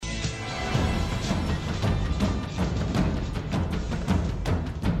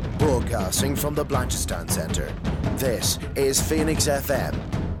Broadcasting from the Blanchistan Centre. This is Phoenix FM.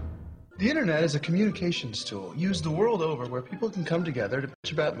 The internet is a communications tool used the world over where people can come together to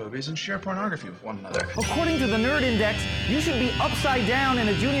bitch about movies and share pornography with one another. According to the Nerd Index, you should be upside down in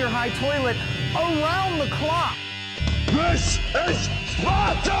a junior high toilet around the clock. This is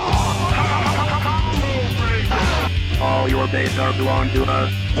Sparta! All your days are belong to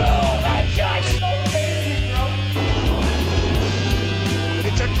us.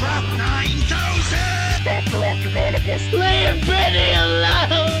 It's a trap 9000! Dr. Octopus! Leave Benny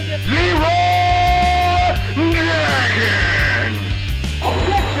alone! Leroy Dragon!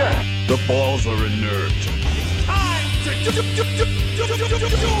 Objection! The balls are inert. Time to Limousine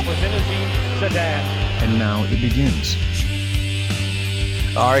Sedan. And now it begins.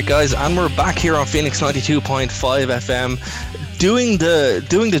 Alright guys, and we're back here on Phoenix 92.5 FM doing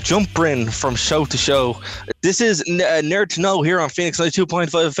the jump in from show to show. This is Nerd to Know here on Phoenix 92.5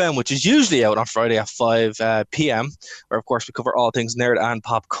 FM, which is usually out on Friday at 5 p.m, where of course we cover all things nerd and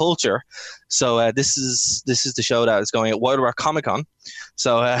pop culture. So this is the show that is going at Wildwood Comic Con.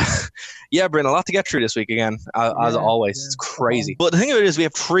 So yeah, Bryn, a lot to get through this week again, as always. Yeah. It's crazy. But the thing of it is, we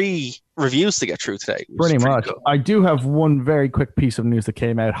have 3 reviews to get through today. Pretty much. Cool. I do have one very quick piece of news that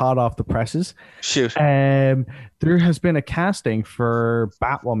came out hot off the presses. Shoot. There has been a casting for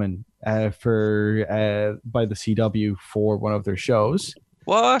Batwoman by the CW for one of their shows.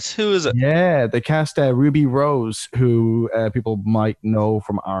 What? Who is it? Yeah, they cast Ruby Rose, who people might know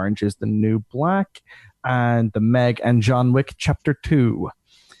from Orange is the New Black and the Meg and John Wick Chapter 2.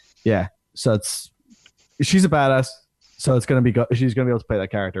 Yeah, so she's a badass. So she's gonna be able to play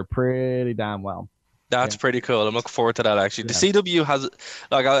that character pretty damn well. That's pretty cool. I'm looking forward to that, actually. The CW has,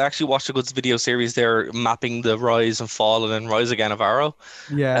 I actually watched a good video series there mapping the rise and fall and then rise again of Arrow.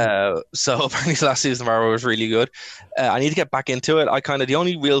 Yeah. So apparently the last season of Arrow was really good. I need to get back into it. The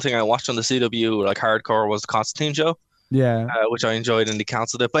only real thing I watched on the CW, like hardcore, was the Constantine show. Yeah. Which I enjoyed, and they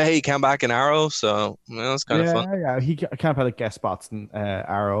cancelled it. But hey, he came back in Arrow, so it's kind of fun. Yeah, he kind of had a guest spots in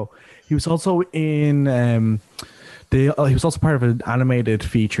Arrow. He was also in... he was also part of an animated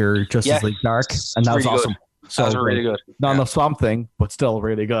feature, Justice League Dark, and that was really awesome. So that was really good. Not enough Swamp Thing, but still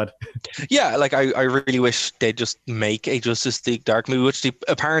really good. Yeah, like I really wish they'd just make a Justice League Dark movie, which they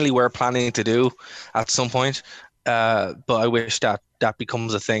apparently were planning to do at some point. But I wish that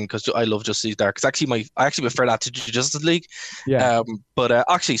becomes a thing, because I love Justice League Dark. It's actually I actually prefer that to Justice League. Yeah. But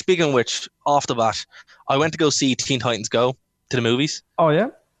actually, speaking of which, off the bat, I went to go see Teen Titans Go to the movies. Oh yeah.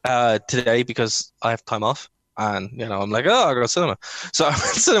 Today, because I have time off. And, I'm like, I'll go to cinema. So I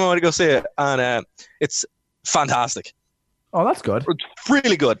went to cinema, I want to go see it. And it's fantastic. Oh, that's good. It's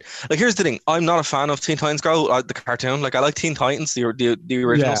really good. Like, here's the thing. I'm not a fan of Teen Titans Go, the cartoon. Like, I like Teen Titans, the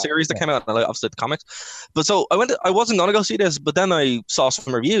original series that came out. And I like, obviously, the comics. But so I wasn't going to go see this, but then I saw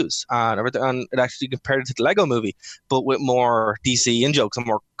some reviews. And it actually compared it to the Lego movie, but with more DC in-jokes and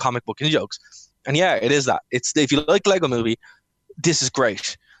more comic book in-jokes. And yeah, it is that. If you like the Lego movie, this is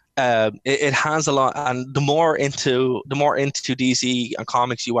great. It has a lot, and the more into DC and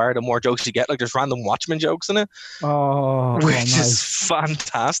comics you are, the more jokes you get. Like, there's random Watchmen jokes in it, which is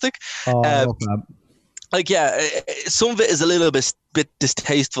fantastic. Like, yeah, some of it is a little bit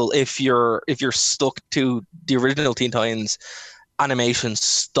distasteful if you're stuck to the original Teen Titans animation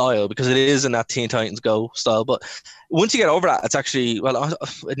style, because it is in that Teen Titans Go style. But once you get over that, it's actually,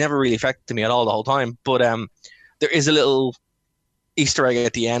 it never really affected me at all the whole time. But there is a little Easter egg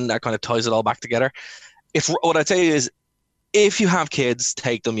at the end that kind of ties it all back together. What I'd say is, if you have kids,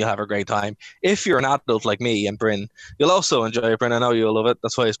 take them, you'll have a great time. If you're an adult like me and Bryn, you'll also enjoy it. Bryn, I know you'll love it.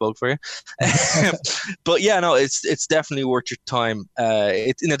 That's why I spoke for you. But yeah, no, it's definitely worth your time.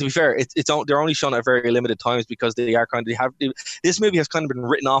 To be fair, they're only shown at very limited times, because this movie has kind of been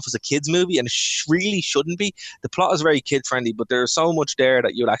written off as a kids movie, and it really shouldn't be. The plot is very kid friendly, but there's so much there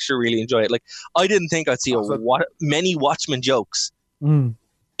that you'll actually really enjoy it. Like, I didn't think I'd see many Watchmen jokes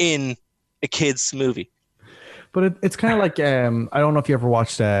in a kids movie. But it's kind of like, I don't know if you ever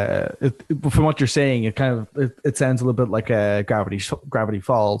watched from what you're saying, it sounds a little bit like Gravity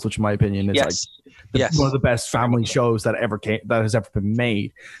Falls, which in my opinion is one of the best family shows that has ever been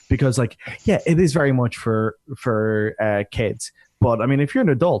made, because it is very much for kids. But I mean, if you're an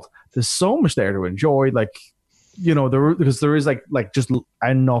adult, there's so much there to enjoy. Because there is just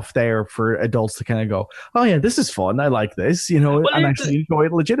enough there for adults to kind of go, oh yeah, this is fun, I like this, and actually enjoy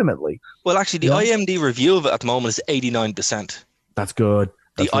it legitimately. Well, actually, the IMDb review of it at the moment is 89%. That's good.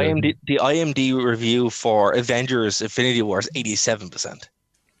 The IMDb review for Avengers: Infinity War is 87%.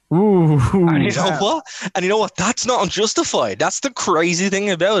 Ooh, and you know what? That's not unjustified. That's the crazy thing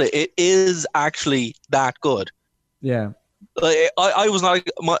about it. It is actually that good. Yeah. I was not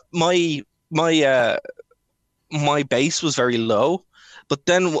my base was very low, but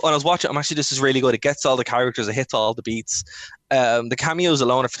then when I was watching, I'm actually, this is really good. It gets all the characters, it hits all the beats. The cameos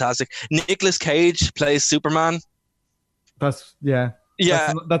alone are fantastic. Nicolas Cage plays Superman. That's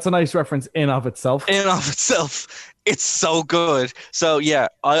Yeah, that's a nice reference in of itself. It's so good. So yeah,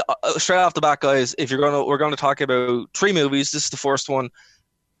 I straight off the bat, guys, we're gonna talk about 3 movies. This is the first one.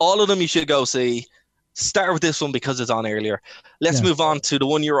 All of them you should go see. Start with this one because it's on earlier. Let's move on to the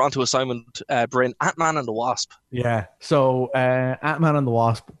one you were onto assignment, Bryn, Ant-Man and the Wasp. Yeah. So Ant-Man and the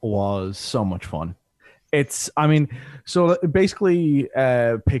Wasp was so much fun. It basically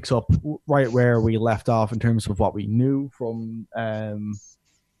picks up right where we left off in terms of what we knew from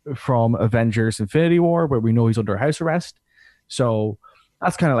Avengers Infinity War, where we know he's under house arrest. So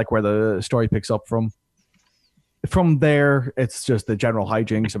that's kind of like where the story picks up from. From there, it's just the general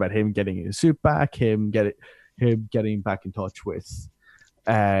hijinks about him getting his suit back, him getting back in touch with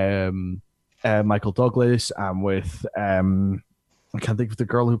Michael Douglas and with I can't think of the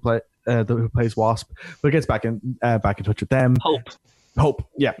girl who plays Wasp, but he gets back in touch with them. Hope,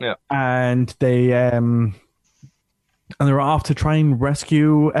 yeah. And they're off to try and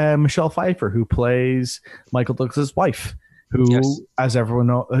rescue Michelle Pfeiffer, who plays Michael Douglas's wife, who, as everyone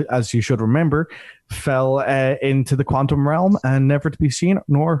knows, as you should remember, fell into the quantum realm and never to be seen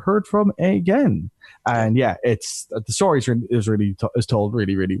nor heard from again. And yeah, it's the story is told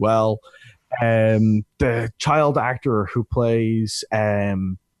really, really well. The child actor who plays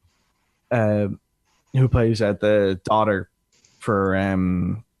the daughter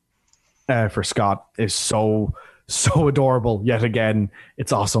for Scott is so adorable. Yet again,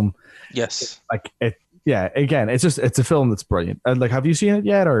 it's awesome. Yes, again, it's a film that's brilliant. Like, have you seen it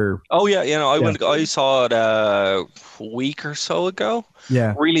yet? Or I saw it a week or so ago.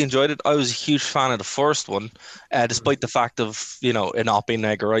 Yeah, really enjoyed it. I was a huge fan of the first one, despite the fact of it not being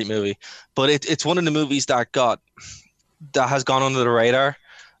an Edgar Wright movie. But it's one of the movies that has gone under the radar.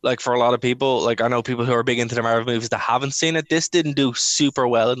 Like, for a lot of people, like, I know people who are big into the Marvel movies that haven't seen it. This didn't do super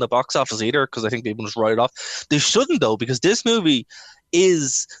well in the box office either, because I think people just write it off. They shouldn't, though, because this movie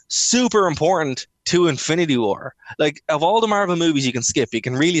is super important to Infinity War. Like, of all the Marvel movies you can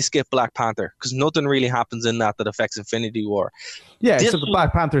really skip Black Panther, because nothing really happens in that affects Infinity War. Yeah, so the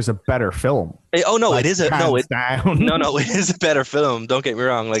Black Panther is a better film. Oh no, like, it is it is a better film. Don't get me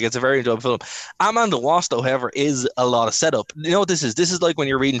wrong. Like, it's a very enjoyable film. Ant-Man and the Wasp, however, is a lot of setup. You know what this is? This is like when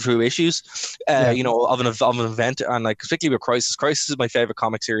you're reading through issues, of an event, and like particularly with Crisis. Crisis is my favorite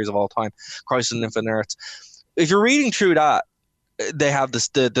comic series of all time. Crisis on Infinite Earths. If you're reading through that, they have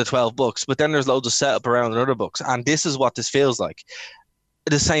the 12 books, but then there's loads of setup around in other books, and this is what this feels like.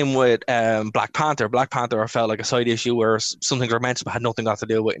 The same with Black Panther. Black Panther felt like a side issue where some things were mentioned but had nothing got to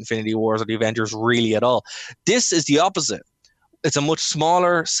do with Infinity Wars or the Avengers really at all. This is the opposite. It's a much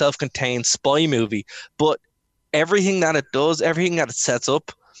smaller, self-contained spy movie, but everything that it does, everything that it sets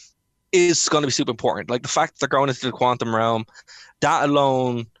up is going to be super important. Like the fact that they're going into the quantum realm, that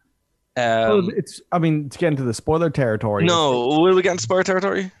alone... to get into the spoiler territory. No, will we get into spoiler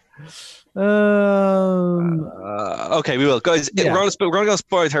territory? Okay, we will, guys. Yeah. We're going to go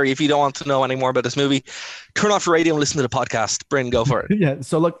spoiler territory. If you don't want to know any more about this movie, turn off your radio and listen to the podcast. Bryn, go for it. Yeah.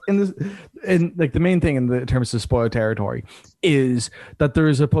 So look, in the main thing in terms of spoiler territory is that there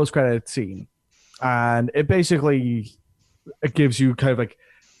is a post-credit scene, and it gives you kind of like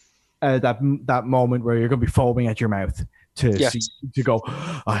that moment where you're going to be foaming at your mouth. To go,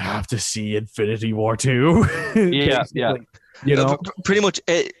 I have to see Infinity War 2. Yeah. Pretty much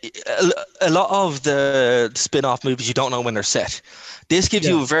a lot of the spin-off movies you don't know when they're set. This gives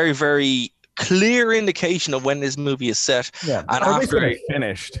you a very, very clear indication of when this movie is set. Yeah, and after it's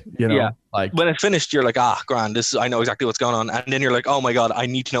finished, like when it's finished, you're like, grand, I know exactly what's going on, and then you're like, oh my god, I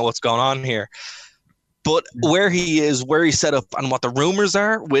need to know what's going on here. But where he's set up, and what the rumors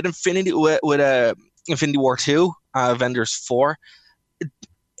are with Infinity War 2. Avengers 4,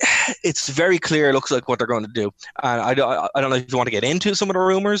 it's very clear. It looks like what they're going to do. I don't know if you want to get into some of the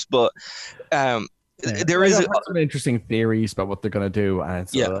rumors, but there is some interesting theories about what they're going to do. And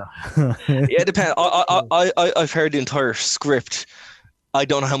it's, it depends. I've heard the entire script. I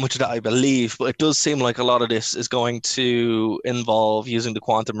don't know how much of that I believe, but it does seem like a lot of this is going to involve using the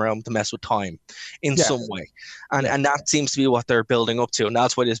quantum realm to mess with time in some way, and that seems to be what they're building up to, and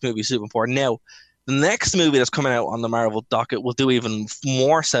that's why this movie is super important. Now, the next movie that's coming out on the Marvel docket will do even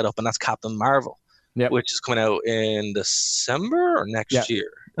more setup, and that's Captain Marvel, which is coming out in December or next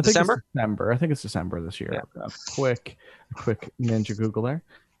year. December. I think it's December this year. Yeah. A quick ninja Google there.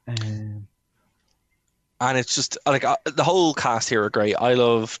 And it's just like the whole cast here are great. It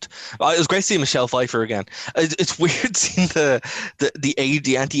was great seeing Michelle Pfeiffer again. It's weird seeing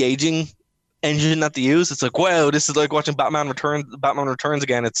the anti-aging engine that they use. It's like, wow, this is like watching Batman Returns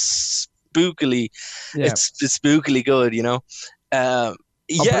again. It's spookily, it's spookily good, you know.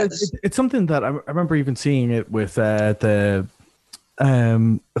 It's something that I remember even seeing it with the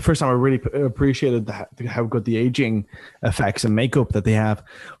first time I really appreciated how good the aging effects and makeup that they have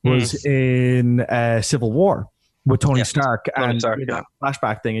was in Civil War with Tony Stark and that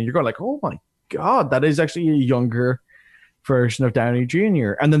flashback thing, and you're going like, oh my god, that is actually a younger version of Downey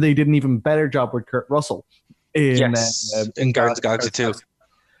Jr. And then they did an even better job with Kurt Russell in Guardians of the Galaxy 2.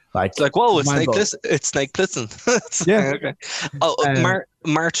 Like whoa, it's Snake Plissken. Yeah. Okay. Oh,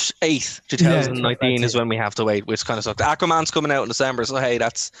 March 8th, 2019 is when we have to wait, which kind of sucks. Aquaman's coming out in December, so hey,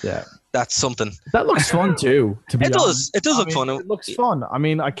 that's something. That looks fun too. To be honest, it does look fun. It looks fun. I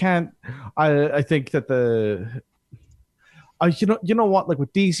mean, I think that you know what? Like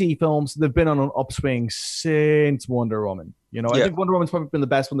with DC films, they've been on an upswing since Wonder Woman. You know, I think Wonder Woman's probably been the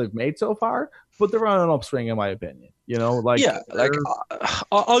best one they've made so far, but they're on an upswing in my opinion. You know, like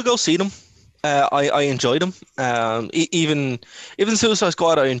I'll go see them. I enjoyed them. Even Suicide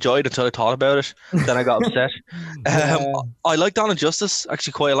Squad, I enjoyed until I thought about it. Then I got upset. I like Dawn of Justice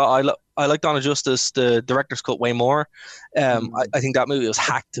actually quite a lot. I like Dawn of Justice, the director's cut, way more. I think that movie was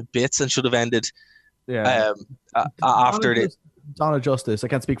hacked to bits and should have ended. After it. Dawn of Justice. I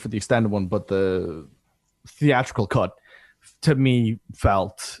can't speak for the extended one, but the theatrical cut to me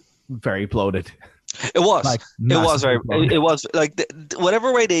felt very bloated. It was. It was like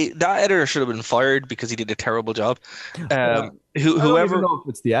whatever way that editor should have been fired because he did a terrible job. Whoever. I don't even know if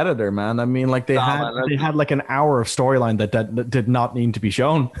it's the editor, man. I mean, like they had like an hour of storyline that did not need to be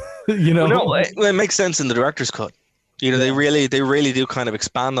shown. You know, it makes sense in the director's cut. You know, they really do kind of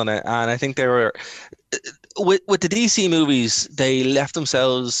expand on it, and I think they were with the DC movies. They left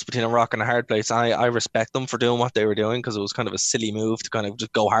themselves between a rock and a hard place. I respect them for doing what they were doing because it was kind of a silly move to kind of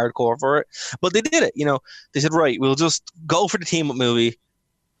just go hardcore for it, but they did it. You know, they said, right, we'll just go for the team-up movie,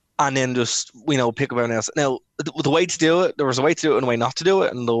 and then just pick up everything else. Now, the way to do it, there was a way to do it and a way not to do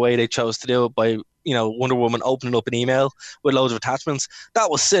it, and the way they chose to do it by Wonder Woman opening up an email with loads of attachments. That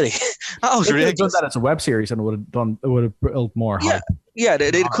was silly. That was ridiculous. That as a web series and it would have built more hype. Yeah,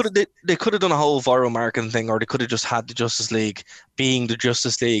 they could have done a whole viral marketing thing, or they could have just had the Justice League being the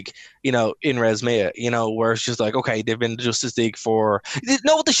Justice League, in res mea, where it's just like, okay, they've been the Justice League for. You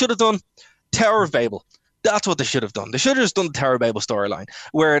know what they should have done? Tower of Babel. That's what they should have done. They should have just done the Tower of Babel storyline,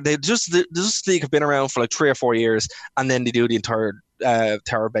 where the Justice League have been around for like 3 or 4 years, and then they do the entire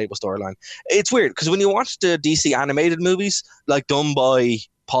Tower of Babel storyline. It's weird because when you watch the DC animated movies, like done by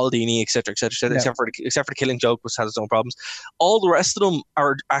Paul Dini, etc., except for the Killing Joke, which has its own problems, all the rest of them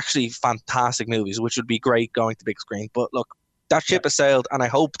are actually fantastic movies, which would be great going to big screen. But look, that ship has sailed, and I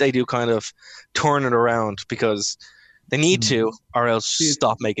hope they do kind of turn it around because they need to, or else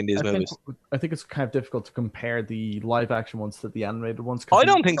stop making these movies. I think it's kind of difficult to compare the live action ones to the animated ones. I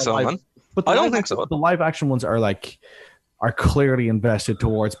don't think so, man. But I don't think so. The live action ones are clearly invested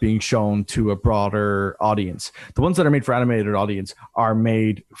towards being shown to a broader audience. The ones that are made for animated audience are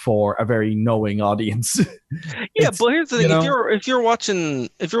made for a very knowing audience. Yeah, but here's the thing: if you're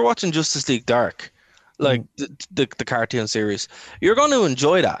watching Justice League Dark, like the cartoon series, you're going to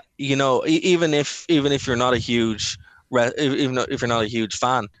enjoy that. Even if you're not a huge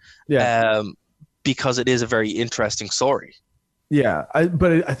fan, because it is a very interesting story. Yeah,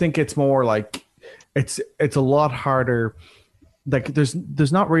 but I think it's more like it's a lot harder. Like there's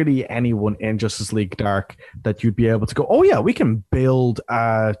not really anyone in Justice League Dark that you'd be able to go, oh yeah, we can build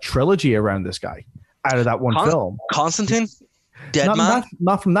a trilogy around this guy out of that one film. Constantine, Deadman,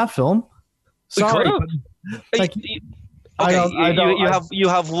 not from that film. Sorry, but, you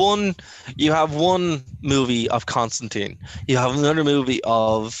have one movie of Constantine. You have another movie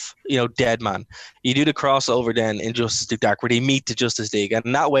of Deadman. You do the crossover then in Justice League Dark where they meet the Justice League,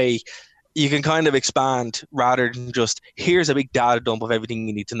 and that way you can kind of expand rather than just here's a big data dump of everything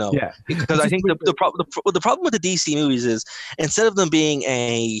you need to know. Yeah, because I think the problem with the DC movies is instead of them being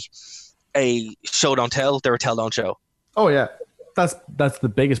a show don't tell, they're a tell don't show. Oh yeah. That's the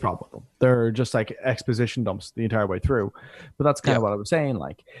biggest problem with them. They're just like exposition dumps the entire way through. But that's kind of what I was saying.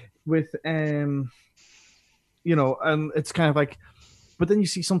 Like with and it's kind of like, but then you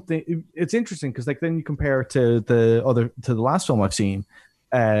see something. It's interesting because like then you compare it to the last film I've seen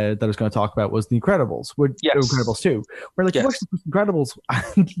that I was going to talk about was The Incredibles. Incredibles 2, where like you watch The Incredibles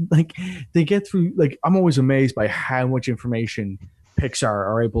and like they get through. Like I'm always amazed by how much information Pixar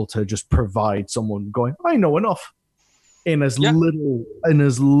are able to just provide someone going, I know enough. in as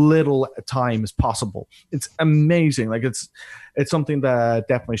little time as possible. It's amazing. Like it's something that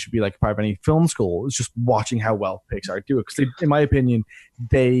definitely should be like part of any film school. It's just watching how well Pixar do it, because in my opinion,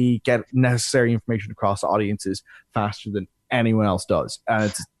 they get necessary information across audiences faster than anyone else does, and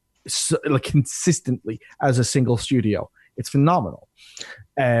it's so, like consistently as a single studio. It's phenomenal.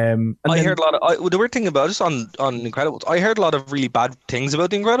 And I heard a lot of the weird thing about it on Incredibles. I heard a lot of really bad things about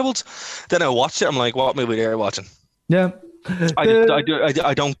The Incredibles. Then I watched it. I'm like, what movie are you watching? Yeah,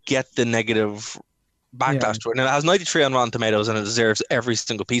 I don't get the negative backlash to it. And it has 93 on Rotten Tomatoes, and it deserves every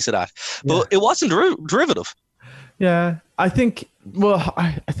single piece of that. But it wasn't derivative. Yeah, I think. Well,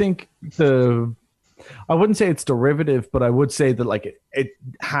 I think I wouldn't say it's derivative, but I would say that like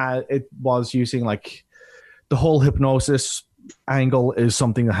it was using like the whole hypnosis angle is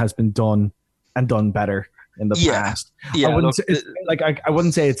something that has been done better in the past. Yeah, I wouldn't say I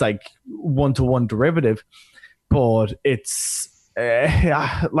wouldn't say it's like 1-to-1 derivative, but it's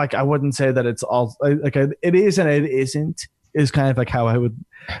like I wouldn't say that it's all like it is and it isn't is kind of like how I would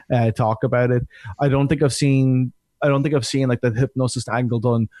talk about it. I don't think I've seen like the hypnosis angle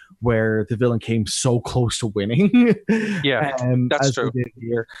done where the villain came so close to winning. Yeah, that's true.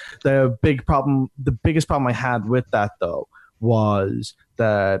 Here. The biggest problem I had with that though was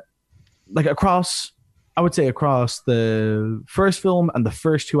that like across the first film and the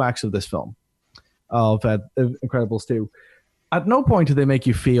first 2 acts of this film of Incredibles 2, at no point do they make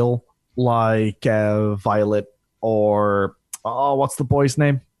you feel like Violet or what's the boy's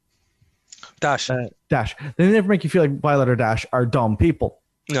name? Dash. Dash. They never make you feel like Violet or Dash are dumb people.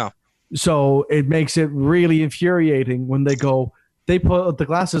 No. So it makes it really infuriating when they put the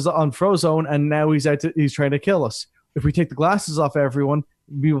glasses on Frozone and now he's trying to kill us. If we take the glasses off everyone,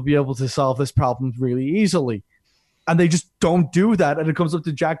 we will be able to solve this problem really easily. And they just don't do that. And it comes up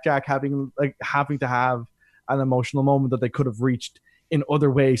to Jack having to have an emotional moment that they could have reached in other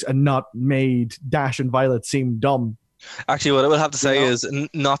ways and not made Dash and Violet seem dumb. Actually, what I will have to say is,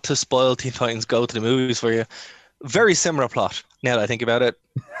 not to spoil Teen Titans Go to the movies for you, very similar plot, now that I think about it.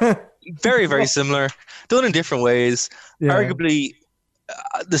 Very, very similar. Done in different ways. Yeah. Arguably,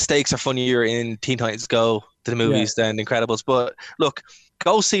 the stakes are funnier in Teen Titans Go to the movies than Incredibles. But look,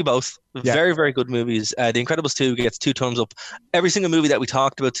 go see both. Very, very good movies. The Incredibles 2 gets 2 thumbs up. Every single movie that we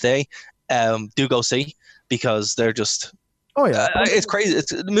talked about today, do go see, because they're just... Oh, yeah. It's crazy.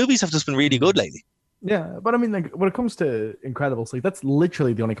 The movies have just been really good lately. Yeah, but I mean, like when it comes to Incredibles, like that's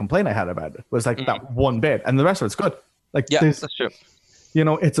literally the only complaint I had about it was like that one bit, and the rest of it's good. Like, that's true. You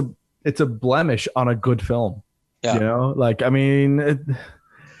know, it's a blemish on a good film. Yeah. You know, like I mean,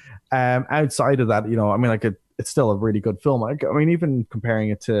 outside of that, you know, I mean, like it's still a really good film. Like, I mean, even comparing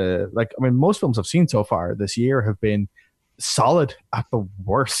it to like, I mean, most films I've seen so far this year have been solid at the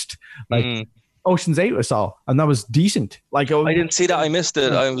worst. Like. Ocean's 8 I saw, and that was decent. Like I didn't see that. I missed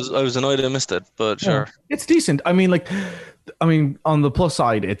it. I was annoyed I missed it, but sure. It's decent. I mean, on the plus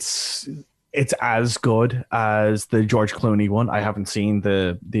side, it's as good as the George Clooney one. I haven't seen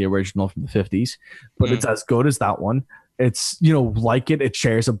the original from the 50s, but it's as good as that one. It's, you know, like it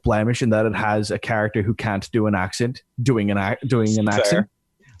shares a blemish in that it has a character who can't do an accent doing an accent.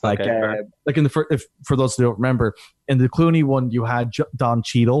 Like, like in for those who don't remember, in the Clooney one, you had Don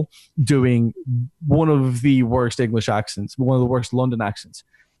Cheadle doing one of the worst English accents, one of the worst London accents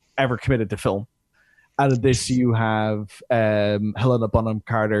ever committed to film. Out of this, you have Helena Bonham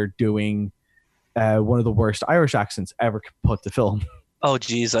Carter doing one of the worst Irish accents ever put to film. Oh,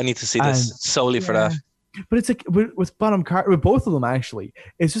 geez, I need to see this solely for that. But it's like with Bonham Carter, with both of them actually,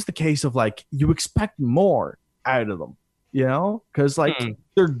 it's just a case of like you expect more out of them. You know, because like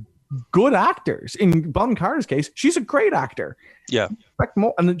they're good actors. In Bonham Carter's case, she's a great actor. Yeah, expect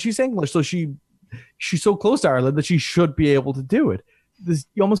more, and she's English, so she's so close to Ireland that she should be able to do it.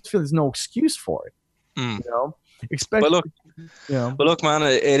 You almost feel there's no excuse for it. You know, but look, man,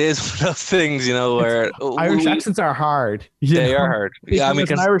 it is one of those things, you know, where Irish accents are hard. They are hard. Yeah, I mean,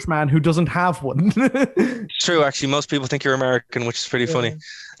 an Irish man who doesn't have one. True, actually, most people think you're American, which is pretty funny.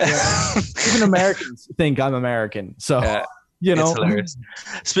 Yeah. Even Americans think I'm American, so you know. It's hilarious.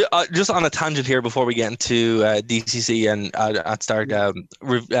 Just on a tangent here before we get into DCC and I'd start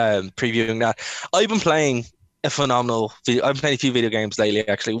previewing that. I've been playing a few video games lately,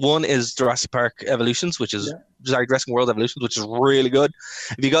 actually. One is Jurassic Park Evolutions, which is Jurassic World Evolutions, which is really good.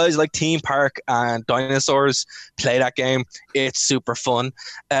 If you guys like theme park and dinosaurs, play that game. It's super fun.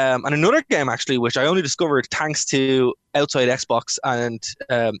 And another game, actually, which I only discovered thanks to Outside Xbox and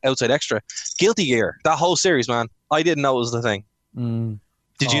Outside Extra, Guilty Gear. That whole series, man. I didn't know it was the thing.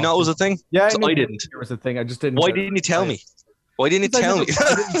 Did you know it was a thing? Yeah, I didn't. It was a thing. I just didn't. Why didn't you tell me? Why didn't you tell me?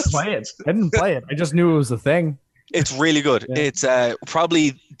 I didn't play it. I didn't play it. I just knew it was a thing. It's really good. Yeah. It's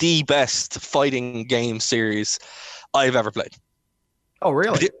probably the best fighting game series I've ever played. Oh,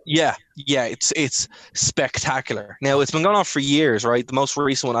 really? Yeah. It's spectacular. Now it's been going on for years, right? The most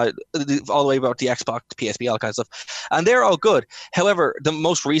recent one, all the way about the Xbox, PSP, all kinds of stuff, and they're all good. However, the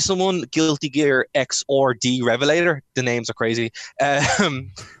most recent one, Guilty Gear XRD Revelator, the names are crazy.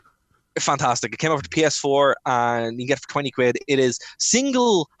 Fantastic. It came out for the PS4, and you can get it for 20 quid. It is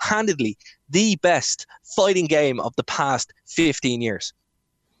single-handedly the best fighting game of the past 15 years.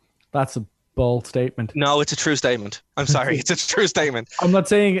 That's a bold statement. No, it's a true statement. I'm sorry, it's a true statement. I'm not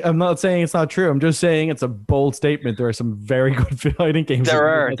saying it's not true. I'm just saying it's a bold statement. There are some very good fighting games. There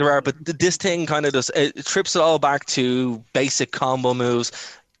are, but this thing kind of it trips it all back to basic combo moves,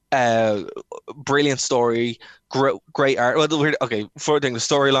 brilliant story, great art. Well, okay, for the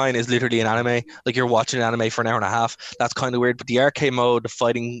storyline is literally an anime. Like you're watching an anime for an hour and a half. That's kind of weird. But the arcade mode, the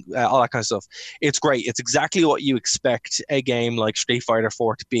fighting, all that kind of stuff, it's great. It's exactly what you expect a game like Street Fighter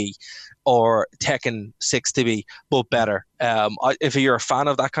 4 to be, or Tekken 6 to be, but better. If you're a fan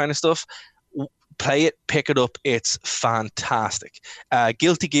of that kind of stuff, play it, pick it up. It's fantastic.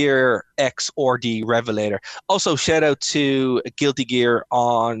 Guilty Gear XRD Revelator. Also, shout out to Guilty Gear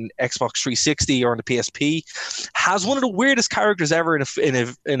on Xbox 360 or on the PSP. Has one of the weirdest characters ever in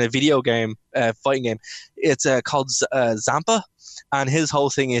a video game, fighting game. It's called Zampa. And his whole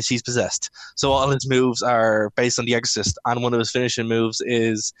thing is he's possessed. So all his moves are based on The Exorcist. And one of his finishing moves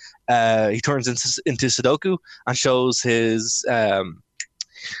is he turns into Sudoku and shows his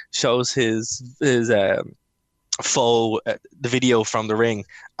foe the video from the ring,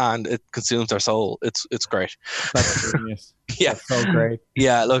 and it consumes their soul. It's great. That's genius. Yeah, that's so great.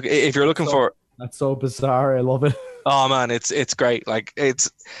 Yeah, look, if you're looking for, that's so bizarre. I love it. Oh man, it's great. Like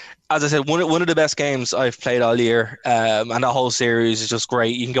it's, as I said, one of the best games I've played all year, and the whole series is just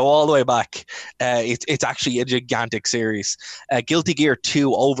great. You can go all the way back. It's actually a gigantic series. Guilty Gear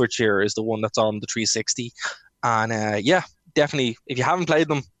 2 Overture is the one that's on the 360, and yeah, definitely if you haven't played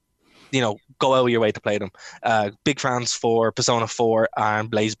them, go out of your way to play them. Big fans for Persona 4 and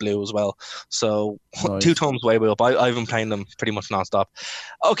Blaze Blue as well. So nice. 2 times way up. I've been playing them pretty much nonstop.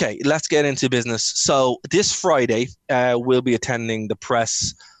 Okay, let's get into business. So this Friday, we'll be attending the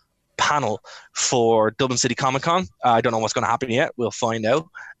press panel for Dublin City Comic Con. I don't know what's going to happen yet. We'll find out.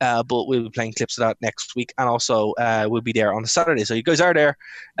 But we'll be playing clips of that next week. And also we'll be there on Saturday. So you guys are there.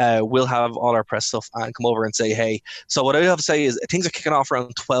 We'll have all our press stuff and come over and say hey. So what I have to say is things are kicking off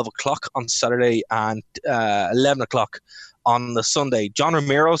around 12 o'clock on Saturday and 11 o'clock on the Sunday. John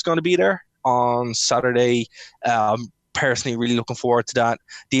Romero is going to be there on Saturday. Personally really looking forward to that.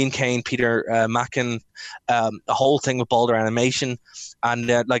 Dean Cain, Peter Mackin, the whole thing with Boulder Animation, and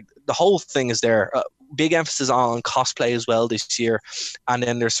like the whole thing is there. Big emphasis on cosplay as well this year, and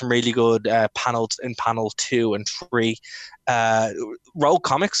then there's some really good panels in panel 2 and 3. Rogue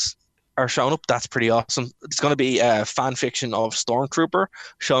Comics are showing up. That's pretty awesome. It's going to be a fan fiction of Stormtrooper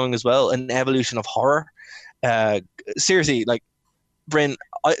showing as well, an evolution of horror. Seriously, like Bryn,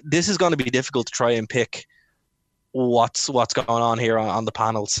 this is going to be difficult to try and pick what's going on here on the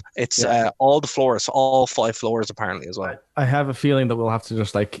panels. It's all the floors, all 5 floors apparently as well. I have a feeling that we'll have to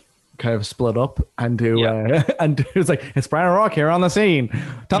just like kind of split up and do and do, it's like it's Brian Rock here on the scene.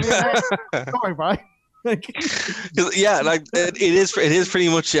 Tell me sorry, Brian. Yeah, like it is pretty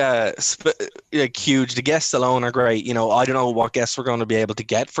much like huge. The guests alone are great. I don't know what guests we're going to be able to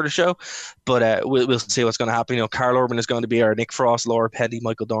get for the show, but we'll see what's going to happen. Carl Urban is going to be our Nick Frost, Laura Petty,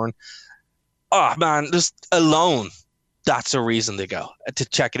 Michael Dorn. Oh man, just alone, that's a reason to go to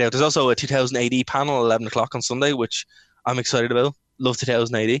check it out. There's also a 2000 AD panel 11 o'clock on Sunday, which I'm excited about. Love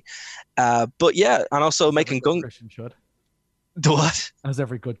 2000 AD. But yeah, and also making Gung. Christian should. Do what? As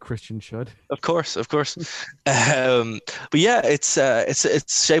every good Christian should. Of course. But yeah,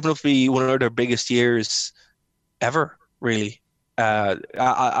 it's shaping up to be one of their biggest years ever, really. As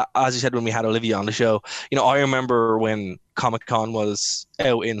you said when we had Olivia on the show, I remember when Comic-Con was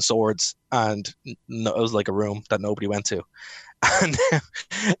out in Swords and it was like a room that nobody went to, and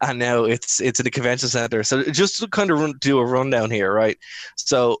now it's in the convention center. So just to kind of do a rundown here, right?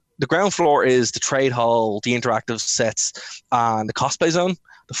 So the ground floor is the trade hall, the interactive sets, and the cosplay zone.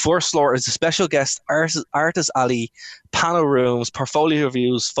 The first floor is the special guest artist alley, panel rooms, portfolio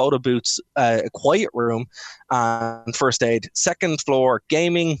reviews, photo booths, a quiet room, and first aid. Second floor,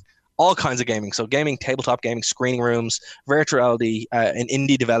 gaming, all kinds of gaming. So gaming, tabletop gaming, screening rooms, virtual reality, an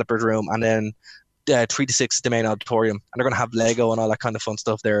indie developers room, and then 3 to 6 domain auditorium. And they're going to have Lego and all that kind of fun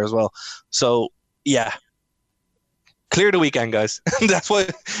stuff there as well. So yeah, clear the weekend, guys. That's why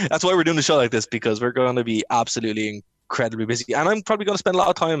we're doing the show like this, because we're going to be absolutely incredibly busy, and I'm probably going to spend a lot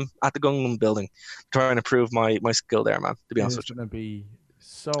of time at the Gangnam building trying to prove my skill there, man. To be honest with you, it's going to be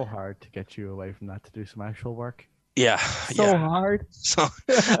so hard to get you away from that to do some actual work. Yeah, so hard. So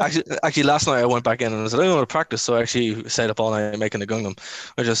actually, last night I went back in and I said I don't want to practice, so I actually stayed up all night making the Gangnam.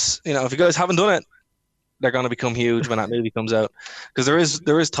 I just, if you guys haven't done it, they're going to become huge when that movie comes out, because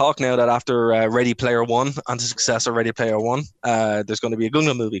there is talk now that after Ready Player One and the success of Ready Player One, there's going to be a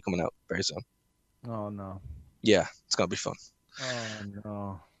Gangnam movie coming out very soon. Oh no! Yeah, it's going to be fun. Oh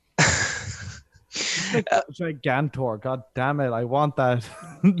no! Gigantor, god damn it! I want that.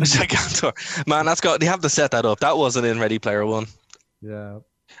 Gigantor, man, they have to set that up. That wasn't in Ready Player One. Yeah.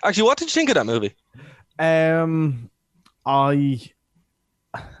 Actually, what did you think of that movie? I'm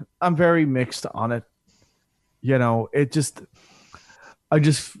very mixed on it. I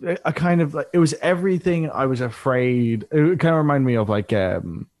kind of, it was everything I was afraid. It kind of reminded me of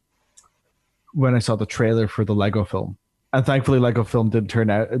when I saw the trailer for the Lego film, and thankfully Lego film didn't turn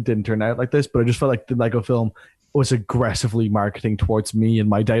out like this, but I just felt like the Lego film was aggressively marketing towards me and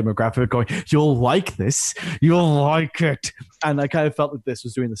my demographic, going, you'll like this, you'll like it. And I kind of felt that this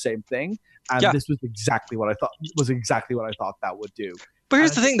was doing the same thing, and this was exactly what I thought that would do. But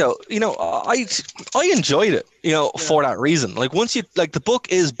here's the thing, though. I enjoyed it. For that reason. Like, once you the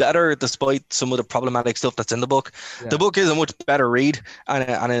book is better, despite some of the problematic stuff that's in the book. Yeah. The book is a much better read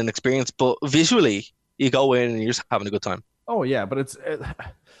and an experience. But visually, you go in and you're just having a good time. Oh yeah, but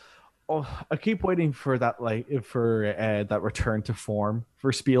I keep waiting for that, that return to form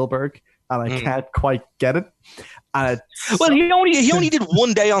for Spielberg, and I can't quite get it. Well, he only did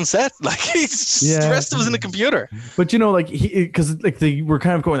one day on set. The rest was in the computer. But because they were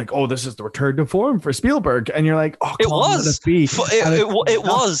kind of going oh, this is the return to form for Spielberg, and you're like, oh, it was. It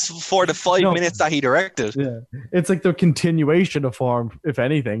was for the 5 minutes that he directed. Yeah, it's like the continuation of form, if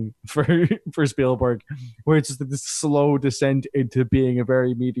anything, for Spielberg, where it's just this slow descent into being a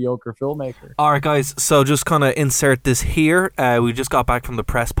very mediocre filmmaker. All right, guys. So just kind of insert this here. We just got back from the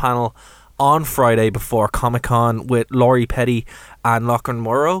press panel on Friday before Comic-Con with Laurie Petty and Lachlan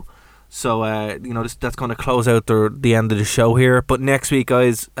Morrow. So that's going to close out the end of the show here. But next week,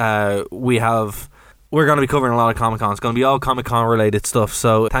 guys, we're going to be covering a lot of Comic-Con. It's going to be all Comic-Con related stuff.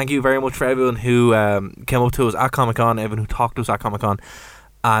 So thank you very much for everyone who came up to us at Comic-Con, everyone who talked to us at Comic-Con,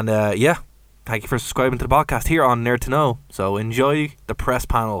 and thank you for subscribing to the podcast here on Nerd to Know. So enjoy the press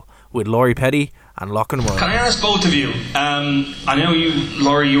panel with Laurie Petty and Lachlan Morrow. Can I ask both of you? I know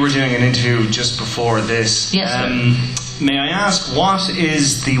Laurie, you were doing an interview just before this. Yes. May I ask, what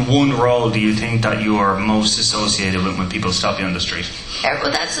is the one role do you think that you are most associated with when people stop you on the street?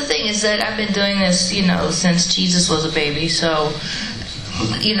 Well, that's the thing, is that I've been doing this, since Jesus was a baby. So,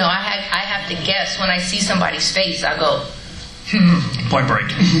 I have to guess when I see somebody's face. I go, Point Break.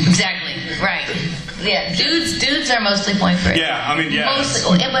 Exactly. Right. Yeah. Dudes are mostly Point Break. Yeah. I mean, yeah.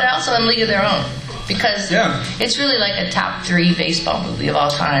 Mostly, but also in League of Their Own, because it's really like a top 3 baseball movie of all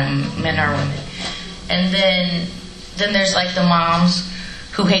time, men or women. And then there's like the moms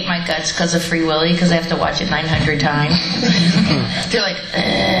who hate my guts because of Free Willy, because I have to watch it 900 times. They're like,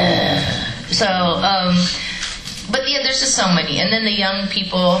 ugh. So, but yeah, there's just so many. And then the young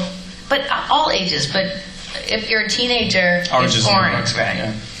people, but all ages. But if you're a teenager, it's Orange, right?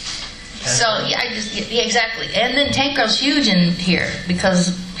 Yeah. So yeah, exactly. And then Tank Girl's huge in here.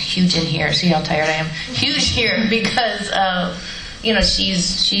 See how tired I am? Huge here because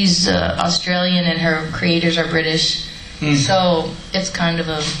she's Australian and her creators are British. So it's kind of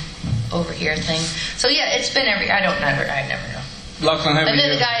a over here thing. So yeah, it's been I never know. Lachlan, and then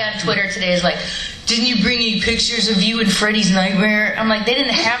the guy on Twitter today is like, didn't you bring any pictures of you in Freddy's Nightmare? I'm like, they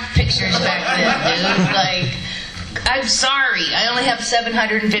didn't have pictures back then, dude. Like, I'm sorry, I only have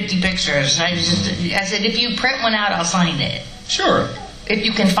 750 pictures. I said, if you print one out, I'll sign it. Sure. If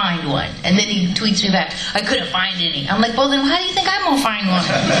you can find one. And then he tweets me back, I couldn't find any. I'm like, well, then how do you think I'm going to find one?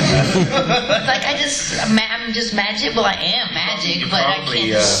 Like, I'm just magic. Well, I am magic, but I can't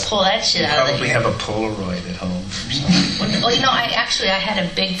just pull that shit out of the You probably have a Polaroid at home or something. Well, I had a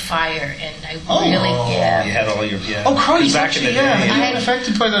big fire, and I You had all your, Oh, Christ, back in the day. I had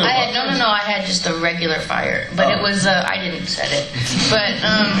affected by that. I had just a regular fire, but it was, I didn't set it. But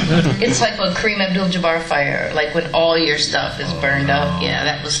it's like a Kareem Abdul-Jabbar fire, like when all your stuff is burned up. Yeah,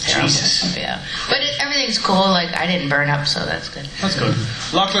 that was terrible. Jesus. Yeah, but everything's cool. Like, I didn't burn up, so that's good. That's good.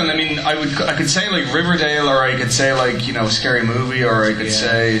 Lachlan, I mean, I could say like Riverdale, or I could say like Scary Movie, or I could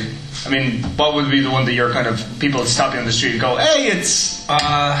say. I mean, what would be the one that you're kind of people stop you on the street and go, hey, it's.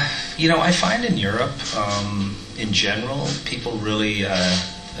 I find in Europe, in general, people really.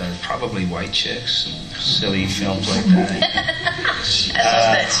 Probably white chicks, silly films like that. I love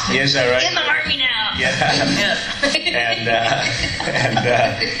that. Is that right? In the army now. And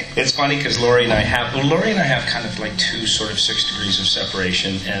it's funny because Laurie and I have kind of like two sort of 6 degrees of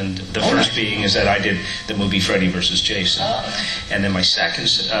separation, and the first being is that I did the movie Freddy vs. Jason, and then my second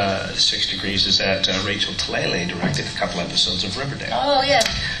 6 degrees is that Rachel Talalay directed a couple episodes of Riverdale. Oh yeah.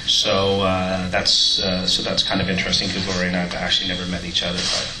 So that's kind of interesting because Laurie and I have actually never met each other,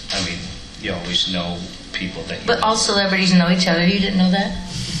 but I mean, you always know people that. But all celebrities know each other. You didn't know that?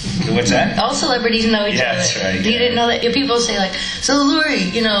 What's that? All celebrities know each other. Yeah, that's right. You didn't know that? People say like, so Laurie,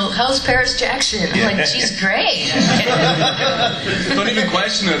 how's Paris Jackson? I'm like, she's great. Don't even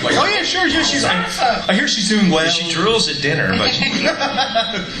question it. Like, oh yeah, sure, she's. I hear she's doing well. She drools at dinner, but.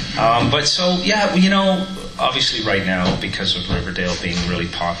 But so yeah, obviously right now because of Riverdale being really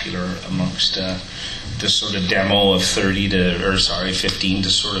popular amongst. This sort of demo of 15 to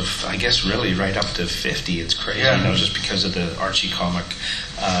sort of, I guess, really right up to 50. It's crazy, just because of the Archie comic,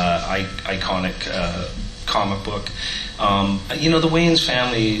 iconic comic book. The Wayans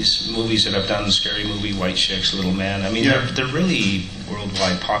family's movies that I've done, Scary Movie, White Chicks, Little Man. I mean, they're really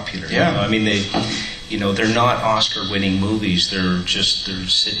worldwide popular. Yeah. I mean, they're not Oscar-winning movies. They're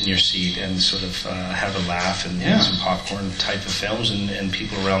sit in your seat and sort of have a laugh and some popcorn type of films, and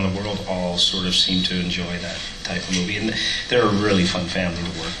people around the world all sort of seem to enjoy that type of movie, and they're a really fun family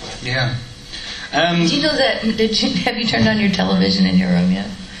to work with. Yeah. Do you know that? Have you turned on your television in your room yet?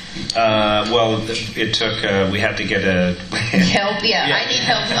 Well, it took. We had to get a help. Yeah, I need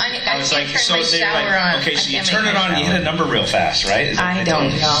help. I was can't like, turn my shower on. Okay, so you turn it on, you hit a number real fast, right? I don't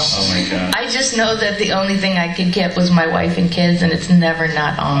know. Oh my god! I just know that the only thing I could get was my wife and kids, and it's never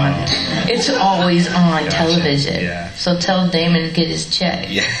not on. It's always on television. Yeah. So tell Damon to get his check.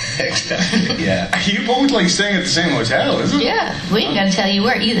 Yeah, exactly. Yeah. You both like staying at the same hotel, isn't it? Yeah, we ain't gonna tell you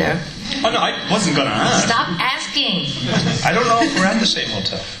where either. Oh no, I wasn't gonna ask. Stop asking. I don't know if we're at the same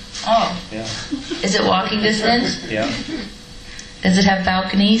hotel. Oh. Yeah. Is it walking distance? Yeah. Does it have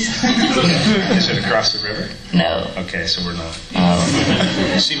balconies? Is it across the river? No. Okay, so we're not.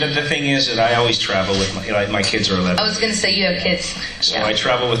 Oh. See, but the thing is that I always travel with my kids are 11. I was going to say you have kids. So I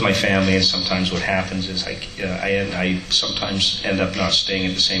travel with my family, and sometimes what happens is I sometimes end up not staying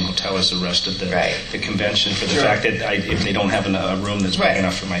at the same hotel as the rest of the convention for the fact that if they don't have a room that's big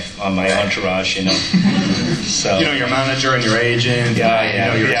enough for my entourage, So your manager and your agent.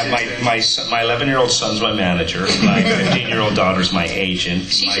 My 11-year-old son's my manager. My 15-year-old daughter's my agent.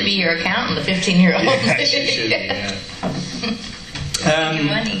 She should be your accountant, the 15-year-old. Yeah, she should be, your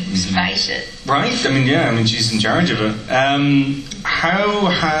money, spice it. Right? I mean, she's in charge of it. How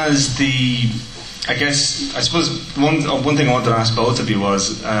has I suppose one thing I wanted to ask both of you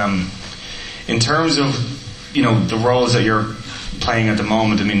was, in terms of, the roles that you're playing at the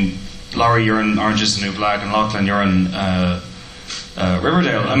moment, I mean, Laurie, you're in Orange is the New Black, and Lachlan, you're in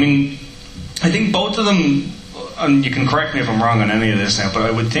Riverdale. I mean, I think both of them, and you can correct me if I'm wrong on any of this now, but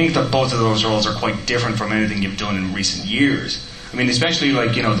I would think that both of those roles are quite different from anything you've done in recent years. I mean, especially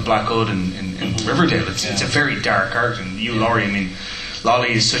like, the Black Hood in Riverdale. It's a very dark character. And you, Laurie, I mean,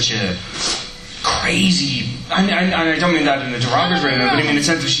 Lolly is such a crazy... I don't mean that in a derogatory way, but I mean in the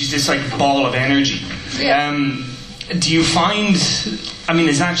sense that she's this like ball of energy. Yeah. Do you find... I mean,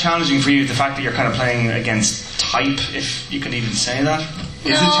 is that challenging for you, the fact that you're kind of playing against type, if you could even say that?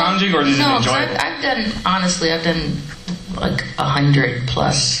 Is it challenging, or is it enjoyable? I've done like 100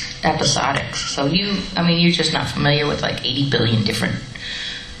 plus episodics. So you're just not familiar with like 80 billion different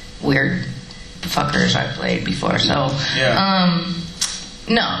weird fuckers I've played before. So,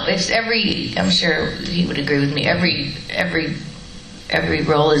 no, it's I'm sure he would agree with me. Every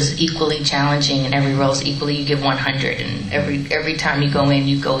role is equally challenging, and every role is equally, you give 100, and every time you go in,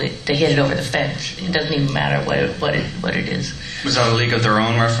 you go to hit it over the fence. It doesn't even matter what it is. Was that a League of Their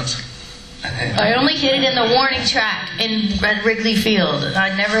Own reference? I only hit it in the warning track at Wrigley Field.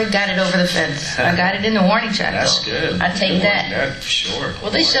 I never got it over the fence. I got it in the warning track. That's though. good. I take that. Yeah, sure. Well,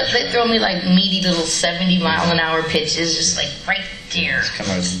 they throw me like meaty little 70-mile-an-hour pitches, just like right there. It's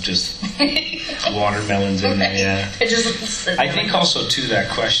kind of just watermelons in there. Yeah. I think also too that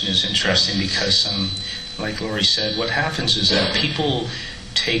question is interesting because, like Laurie said, what happens is that people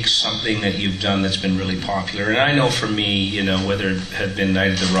take something that you've done that's been really popular, and I know for me, whether it had been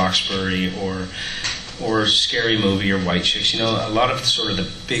Night at the Roxbury or Scary Movie or White Chicks, a lot of sort of the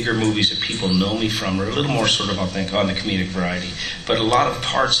bigger movies that people know me from are a little more sort of, I think, on the comedic variety. But a lot of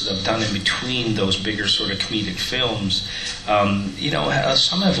parts that I've done in between those bigger sort of comedic films,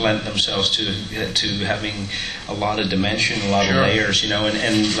 some have lent themselves to having a lot of dimension, a lot of layers,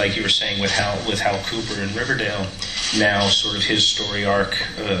 and like you were saying with Hal Cooper in Riverdale, now sort of his story arc,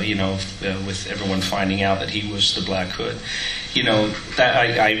 with everyone finding out that he was the Black Hood. you know, that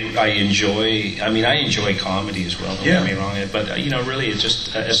I enjoy. I mean, I enjoy comedy as well. Don't get me wrong, but you know, really, it's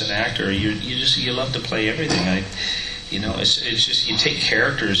just as an actor, you love to play everything. You know, it's just you take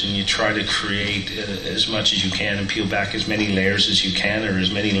characters and you try to create as much as you can and peel back as many layers as you can, or as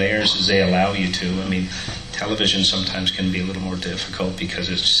many layers as they allow you to. I mean, television sometimes can be a little more difficult because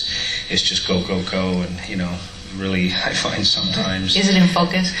it's just go, and you know, really, I find sometimes. Is it in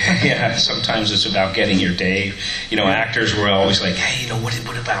focus? Yeah, sometimes it's about getting your day. You know, actors were always like, hey, you know,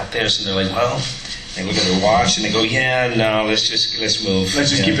 what about this? And they're like, well. They look at their watch and they go, yeah, no, let's move. Let's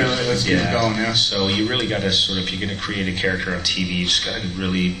just keep it going, yeah. So you really got to sort of, if you're going to create a character on TV, you just got to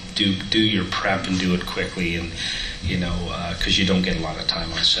really do your prep and do it quickly, and you know, because you don't get a lot of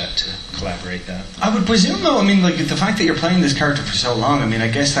time on set to collaborate that. I would presume, though, I mean, like the fact that you're playing this character for so long, I mean, I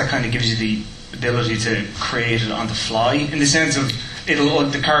guess that kind of gives you the ability to create it on the fly, in the sense of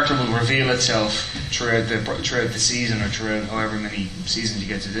the character will reveal itself throughout the season, or throughout however many seasons you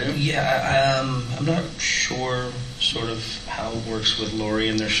get to do. Yeah, I'm not sure sort of how it works with Laurie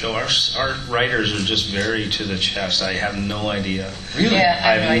and their show. Our writers are just very to the chest. I have no idea. Really? Yeah,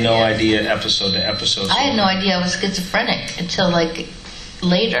 I have no idea episode to episode. I had no idea I was schizophrenic until like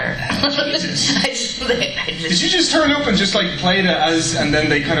later. Jesus. Did you just turn up and just like played it as, and then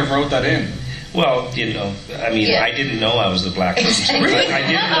they kind of wrote that in? Well, you know, I mean, I didn't know I was the Black Hood. Exactly.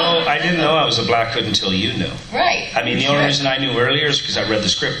 I didn't know I was the Black Hood until you knew. Right. I mean, the only reason I knew earlier is because I read the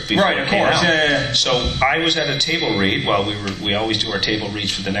script before it came out. Yeah. So I was at a table read while we always do our table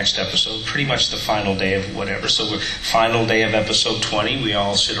reads for the next episode, pretty much the final day of whatever. So we're final day of episode 20, we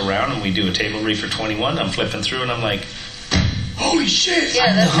all sit around and we do a table read for 21. I'm flipping through and I'm like, holy shit!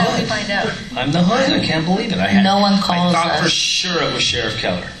 Yeah, that's how we find out. I'm the Hood. I can't believe it. No one calls us. I thought for sure it was Sheriff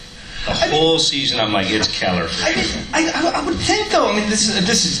Keller. The whole season, I'm like, it's Keller. I would think, though. I mean, this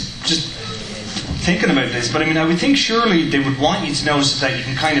is just thinking about this, but I mean, I would think surely they would want you to know so that you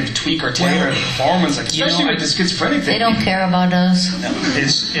can kind of tweak or tailor the performance, like especially with the schizophrenic thing. They don't care about us.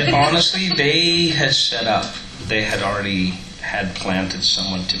 Honestly, they had set up. They had already had planted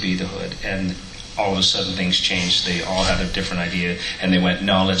someone to be the Hood, and all of a sudden things changed. They all had a different idea, and they went,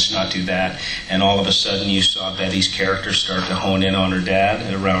 no, let's not do that. And all of a sudden you saw Betty's character start to hone in on her dad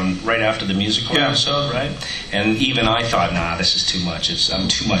right after the musical episode, right? And even I thought, nah, this is too much. I'm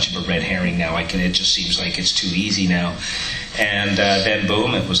too much of a red herring now. It just seems like it's too easy now. And then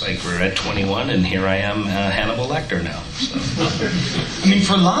boom, it was like we're at 21, and here I am, Hannibal Lecter now. So. I mean,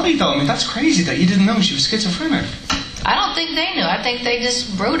 for Lottie, though, I mean, that's crazy that you didn't know she was schizophrenic. I don't think they knew. I think they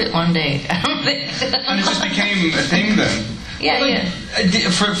just wrote it one day. I don't think. And it just became a thing then. Yeah,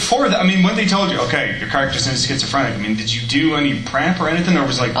 For that, I mean, when they told you, okay, your character's schizophrenic, I mean, did you do any prep or anything, or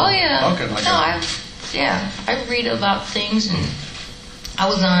was it like, oh yeah, okay, like I read about things, and I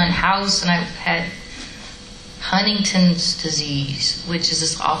was on House, and I had Huntington's disease, which is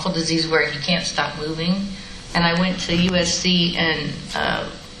this awful disease where you can't stop moving, and I went to USC and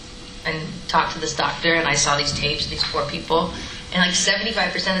talked to this doctor, and I saw these tapes of these poor people, and like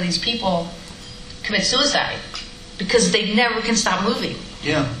 75% of these people commit suicide because they never can stop moving.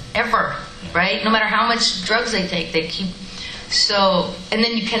 Yeah. Ever, right? No matter how much drugs they take, they keep. So, and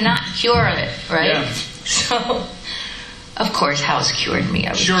then you cannot cure it, right? Yeah. So, of course, House cured me.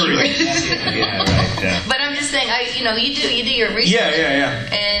 I was cured. Yeah, right, yeah. But I'm just saying, you do your research. Yeah.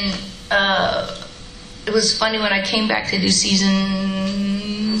 And it was funny when I came back to do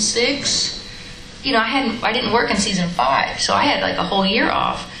season 6. I didn't work in season 5, so I had like a whole year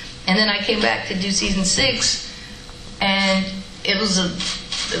off. And then I came back to do season 6, and it was a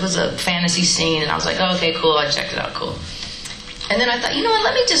fantasy scene, and I was like, oh, okay, cool, I checked it out, cool. And then I thought, you know what,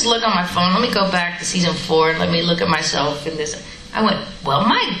 let me just look on my phone, let me go back to season 4, and let me look at myself in this. I went, well,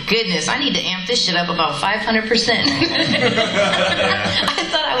 my goodness, I need to amp this shit up about 500%. I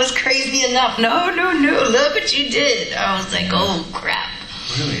thought I was crazy enough. No, look what you did. I was like, oh, crap.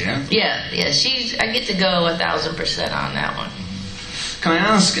 Really, yeah? Yeah, I get to go 1,000% on that one. Can I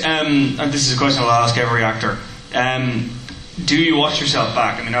ask, and this is a question I'll ask every actor, do you watch yourself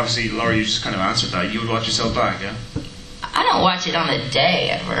back? I mean, obviously, Laura, you just kind of answered that. You would watch yourself back, yeah? I don't watch it on the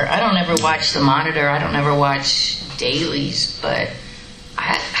day ever. I don't ever watch the monitor. I don't ever watch dailies, but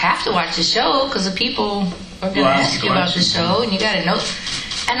I have to watch the show because the people are going to ask you about the show, and you got to know.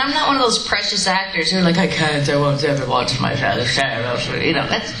 And I'm not one of those precious actors who are like, I won't ever watch my father's show.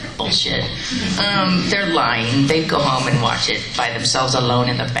 That's bullshit. They're lying. They go home and watch it by themselves alone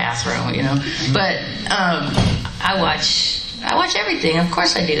in the bathroom, But I watch everything. Of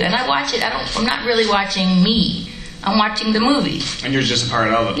course I do. And I watch it. I'm not really watching me. I'm watching the movie. And you're just a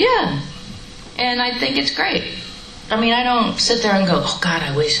part of it. Yeah. And I think it's great. I mean, I don't sit there and go, oh, God,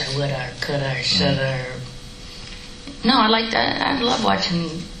 I wish I would have, could have, should have. No, I like that. I love watching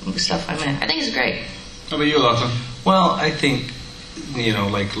stuff I'm in. I think it's great. How about you, Lachlan? Well, I think,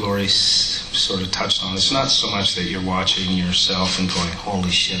 like Laurie sort of touched on, it's not so much that you're watching yourself and going, holy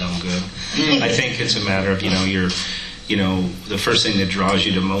shit, I'm good. I think it's a matter of, the first thing that draws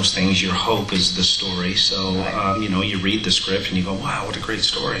you to most things, your hope, is the story. So, you read the script and you go, wow, what a great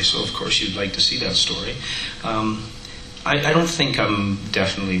story. So, of course, you'd like to see that story. I don't think I'm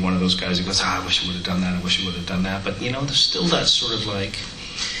definitely one of those guys who goes, I wish I would have done that, I wish I would have done that. But, there's still that sort of like,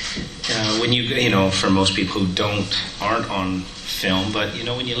 when you, for most people who aren't on film, but,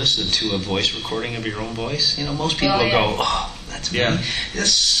 when you listen to a voice recording of your own voice, most people will go, oh, that's me.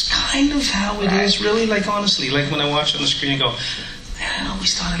 That's kind of how it is, really, like, honestly. Like, when I watch on the screen and go, I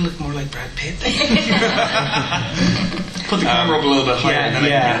always thought I looked more like Brad Pitt. Put the camera up a little bit higher.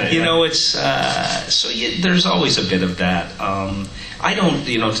 There's always a bit of that. I don't,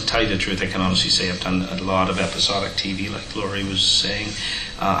 to tell you the truth, I can honestly say I've done a lot of episodic TV, like Laurie was saying.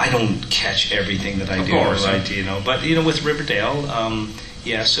 I don't catch everything that I do, right? But with Riverdale,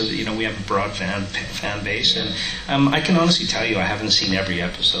 so we have a broad fan base, and I can honestly tell you I haven't seen every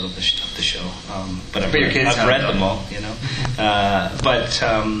episode of the show, but I've read them all,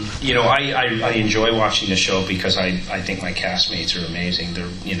 I enjoy watching the show because I think my castmates are amazing.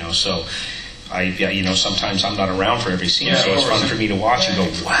 They're so. Sometimes I'm not around for every scene, so it's fun for me to watch and go,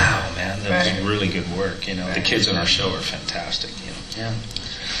 wow, man, that's really good work. The kids on our show are fantastic. Yeah.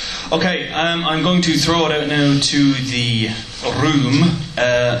 Okay, I'm going to throw it out now to the room.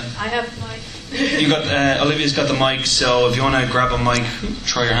 I have the mic. You got Olivia's got the mic, so if you want to grab a mic,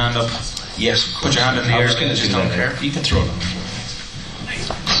 throw your hand up. Yes, put your hand in the air. Just don't care. You can throw it on.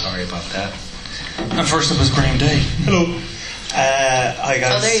 Sorry about that. And first up is Graham Day. Hello. Hi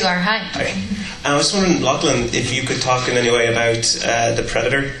guys. Oh, there you are. Hi. I was wondering, Lachlan, if you could talk in any way about the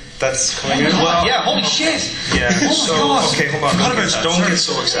Predator that's coming out. Well, yeah, holy shit. Yeah. Okay, hold on. Don't get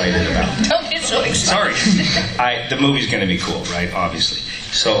so excited about it. Don't get so excited. Sorry. The movie's going to be cool, right? Obviously.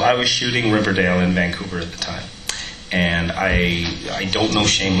 So I was shooting Riverdale in Vancouver at the time. And I don't know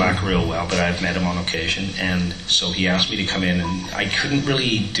Shane Black real well, but I've met him on occasion. And so he asked me to come in, and I couldn't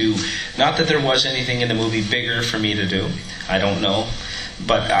really do, not that there was anything in the movie bigger for me to do. I don't know.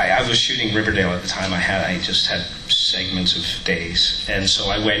 But I was shooting Riverdale at the time. I just had segments of days. And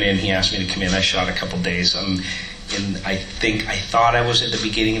so I went in, he asked me to come in. I shot a couple days. I thought I was at the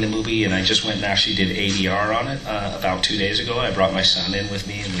beginning of the movie, and I just went and actually did ADR on it about 2 days ago. I brought my son in with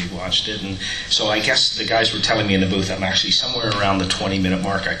me, and we watched it. And so I guess the guys were telling me in the booth I'm actually somewhere around the 20-minute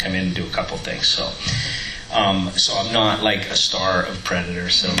mark. I come in and do a couple things. So I'm not like a star of Predator.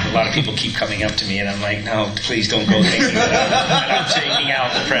 So a lot of people keep coming up to me, and I'm like, no, please don't go thinking that I'm taking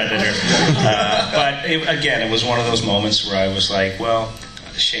out the Predator. Again, it was one of those moments where I was like, well,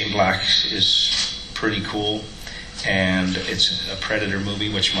 Shane Black is pretty cool. And it's a Predator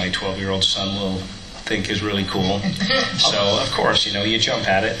movie, which my 12-year-old son will think is really cool. So, of course, you jump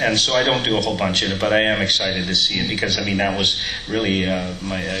at it. And so I don't do a whole bunch in it, but I am excited to see it because, that was really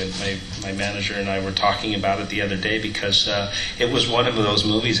my manager and I were talking about it the other day because it was one of those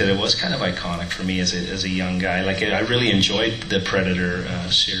movies that it was kind of iconic for me as a young guy. Like, I really enjoyed the Predator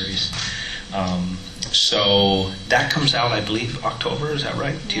series. So that comes out, I believe, October. Is that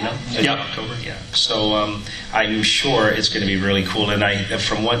right? Do you know? Yeah. October. Yeah. So I'm sure it's going to be really cool. And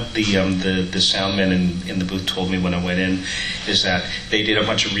from what the soundman in the booth told me when I went in, is that they did a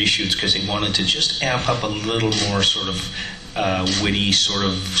bunch of reshoots because they wanted to just amp up a little more sort of witty, sort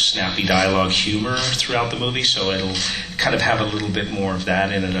of snappy dialogue humor throughout the movie. So it'll kind of have a little bit more of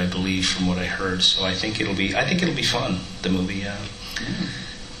that in it, I believe, from what I heard. So I think it'll be fun. The movie. Yeah.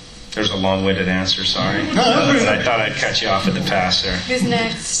 There's a long-winded answer, sorry. I thought I'd cut you off at the pass there. Who's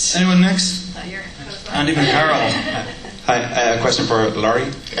next? Anyone next? Andy McCarroll. Hi, a question for Laurie.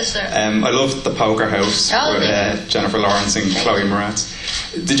 Yes, sir. I loved The Poker House with Jennifer Lawrence and Chloe Moretz.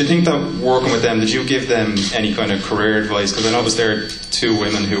 Did you think that working with them, did you give them any kind of career advice? Because I noticed there are two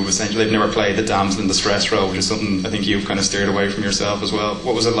women who essentially they've never played the damsel in distress role, which is something I think you've kind of steered away from yourself as well.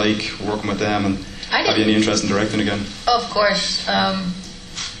 What was it like working with them, and have you any interest in directing again? Of course.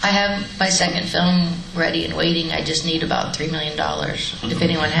 I have my second film ready and waiting. I just need about $3 million, if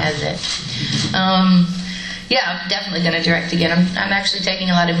anyone has it. I'm definitely going to direct again. I'm actually taking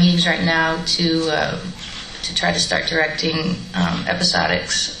a lot of meetings right now to try to start directing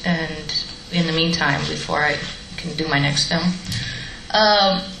episodics, and in the meantime, before I can do my next film.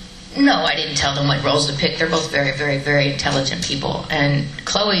 No, I didn't tell them what roles to pick. They're both very, very, very intelligent people. And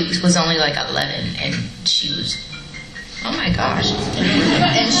Chloe was only like 11, and she was... Oh my gosh.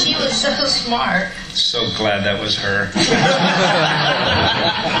 And she was so smart. So glad that was her. Do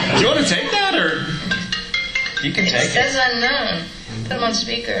you want to take that, or? You can take it. It says unknown. Put him on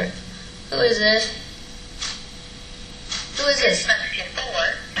speaker. Who is this? Who is this?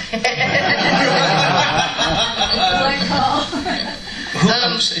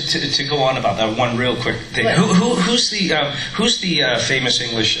 To go on about that one real quick thing. Who's the famous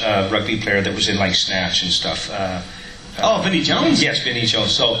English rugby player that was in like Snatch and stuff? Vinnie Jones? Yes, Vinnie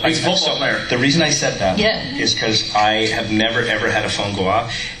Jones. So he's a football player. The reason I said that is because I have never ever had a phone go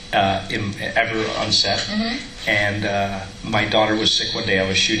off ever on set. Mm-hmm. And my daughter was sick one day. I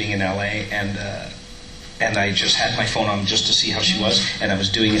was shooting in LA, and I just had my phone on just to see how she was, and I was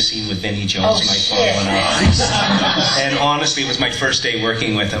doing a scene with Vinnie Jones, and my phone went off. And honestly, it was my first day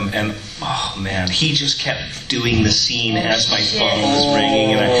working with him, and oh man, he just kept doing the scene as my phone was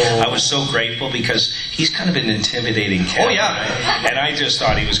ringing, and I was so grateful because he's kind of an intimidating cat. Oh yeah. Right? And I just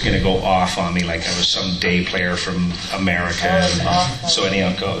thought he was going to go off on me like I was some day player from America. So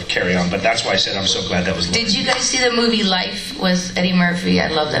anyhow, carry on. But that's why I said I'm so glad that was. Did you guys see the movie Life with Eddie Murphy? I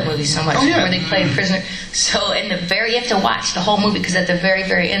love that movie so much. Oh, yeah. Where they play prisoner. So you have to watch the whole movie because at the very,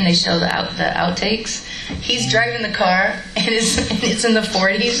 very end they show the outtakes. He's driving the car and it's in the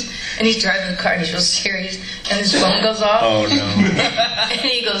 40s, and he's driving the car and he's real serious, and his phone goes off. Oh no! And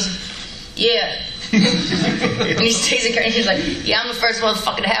he goes, yeah. And he stays in the car and he's like, yeah, I'm the first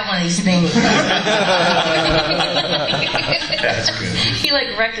motherfucker to have one of these things. That's good. He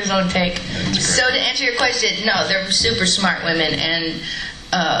like wrecked his own take. So to answer your question, no, they're super smart women, and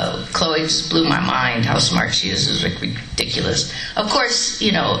Chloe just blew my mind how smart she is. It's like ridiculous. Of course,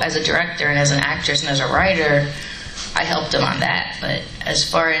 as a director and as an actress and as a writer, I helped them on that. But as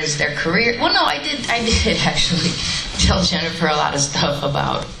far as their career, well, no, I did actually tell Jennifer a lot of stuff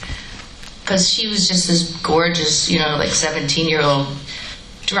about, because she was just this gorgeous, like 17-year-old,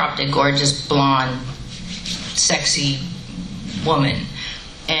 drop-dead gorgeous, blonde, sexy woman.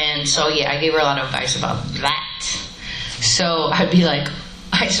 And so, I gave her a lot of advice about that. So I'd be like,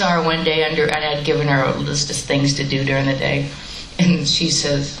 I saw her one day and I'd given her a list of things to do during the day. And she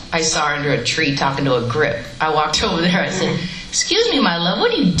says, I saw her under a tree talking to a grip. I walked over there. I said, excuse me, my love,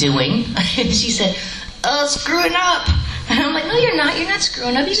 what are you doing? And she said, screwing up. And I'm like, no, you're not. You're not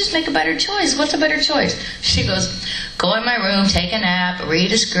screwing up. You just make a better choice. What's a better choice? She goes, go in my room, take a nap,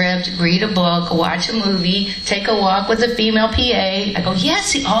 read a script, read a book, watch a movie, take a walk with a female PA. I go,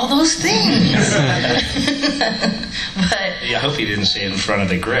 see, all those things. But I hope he didn't say it in front of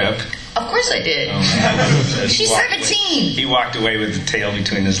the grip. Of course I did. Oh, she's 17. He walked away with the tail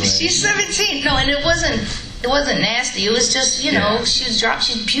between his legs. She's 17. No, and it wasn't nasty. It was just,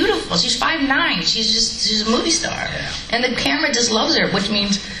 she's beautiful. She's 5'9". She's a movie star. Yeah. And the camera just loves her, which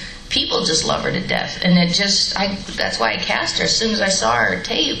means people just love her to death. And that's why I cast her. As soon as I saw her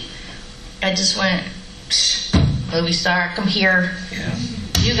tape, I just went, movie star, come here. Yeah.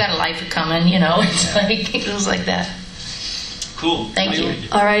 You got a life coming, It's like, it was like that. Cool. Thank you.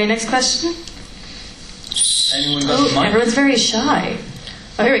 All right, next question. Anyone got the mic? Everyone's very shy.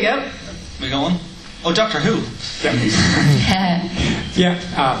 Oh, here we go. We going? Oh, Doctor Who.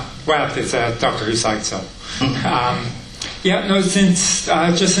 Well, it's a Doctor Who site, so. Since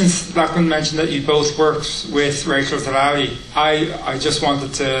Lachlan mentioned that you both worked with Rachel Tallawy, I just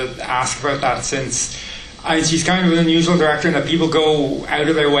wanted to ask about that, since she's kind of an unusual director in that people go out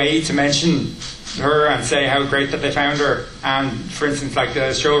of their way to mention her and say how great that they found her. And for instance, like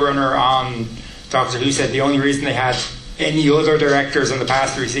the showrunner on Doctor Who said the only reason they had any other directors in the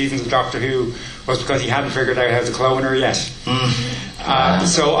past 3 seasons of Doctor Who was because he hadn't figured out how to clone her yet.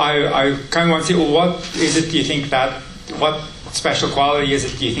 So I kind of want to see, what is it, do you think, what special quality is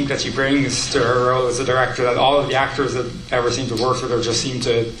it, do you think, that she brings to her role as a director that all of the actors that ever seem to work with her just seem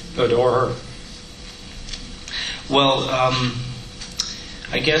to adore her? Well,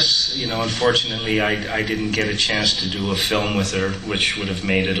 I guess, unfortunately I didn't get a chance to do a film with her, which would have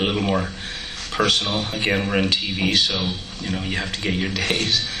made it a little more personal. Again, we're in TV, so, you have to get your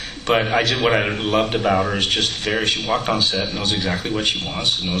days. But what I loved about her is she walked on set, knows exactly what she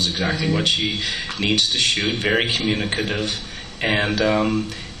wants, knows exactly what she needs to shoot, very communicative. And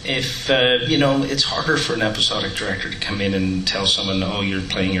if it's harder for an episodic director to come in and tell someone, oh, you're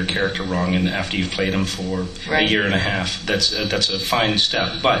playing your character wrong, and after you've played him for a year and a half, that's a fine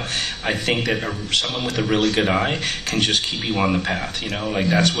step. But I think that someone with a really good eye can just keep you on the path.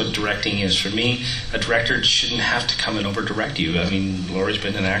 That's what directing is for me. A director shouldn't have to come and over direct you. I mean, Laurie's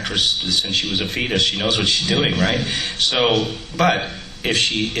been an actress since she was a fetus. She knows what she's doing, right? So, but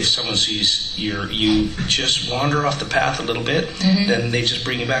if someone sees you just wander off the path a little bit, then they just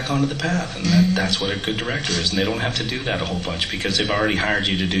bring you back onto the path, and that's what a good director is. And they don't have to do that a whole bunch because they've already hired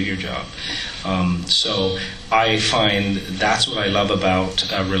you to do your job. So I find that's what I love about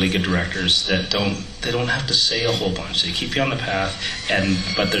really good directors, that they don't have to say a whole bunch. They keep you on the path,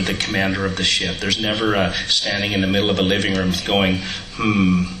 but they're the commander of the ship. There's never a standing in the middle of a living room going,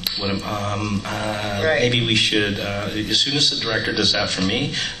 maybe we should. As soon as the director does that for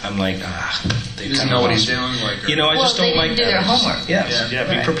me, I'm like, he doesn't know what he's doing. I just don't like that. Do their homework.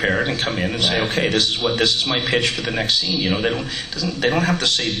 Be prepared and come in and say, okay, this is my pitch for the next scene. They don't have to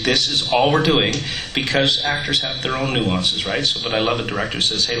say this is all we're doing, because actors have their own nuances, right? So, but I love a director who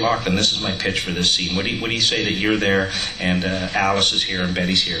says, hey, Lachlan, this is my pitch for this scene. What do you say that you're there and Alice is here and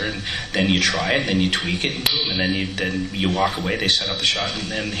Betty's here, and then you try it, and then you tweak it, and boom, and then you walk away. They set up the shot,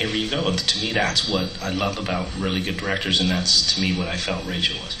 and then here you go. And to me, that's what I love about really good directors, and that's to me what I felt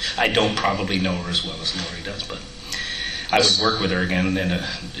Rachel was. I don't probably know her as well as Laurie does, but I would work with her again in a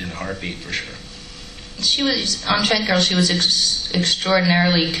heartbeat for sure. She was on Trent Girl. She was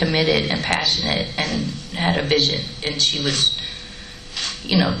extraordinarily committed and passionate, and had a vision. And she was,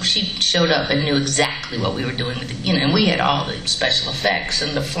 she showed up and knew exactly what we were doing. And we had all the special effects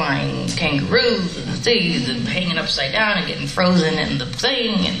and the flying kangaroos and the things and hanging upside down and getting frozen and the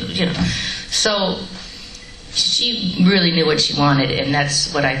thing, and So she really knew what she wanted, and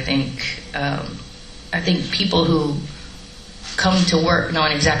that's what I think. I think people who come to work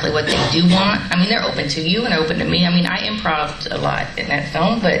knowing exactly what they do want, they're open to you and they're open to me. I improv'd a lot in that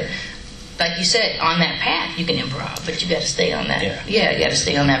film, but like you said, on that path you can improv, but you got to stay on that. You got to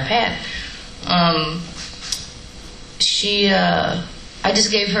stay on that path. I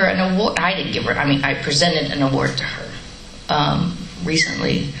just gave her an award. I didn't give her. I presented an award to her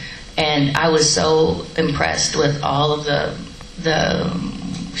recently, and I was so impressed with all of the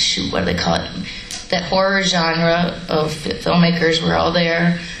what do they call it? That horror genre of filmmakers were all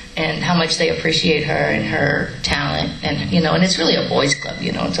there, and how much they appreciate her and her talent, and and it's really a boys club,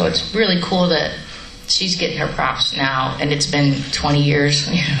 so it's really cool that she's getting her props now, and it's been 20 years,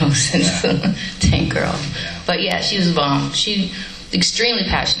 since Tank Girl. But yeah, she was a bomb. She extremely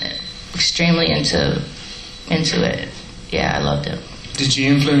passionate, extremely into it. Yeah, I loved it. Did she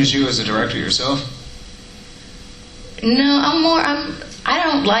influence you as a director yourself? No,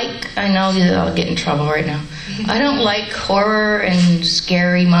 I know I'll get in trouble right now. I don't like horror and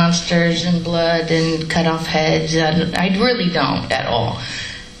scary monsters and blood and cut off heads. I really don't at all.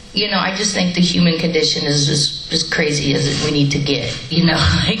 I just think the human condition is just as crazy as we need to get.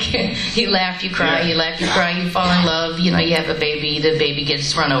 Like you laugh, you cry, you laugh, you cry, you fall in love. You have a baby, the baby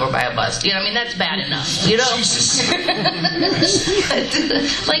gets run over by a bus. That's bad enough.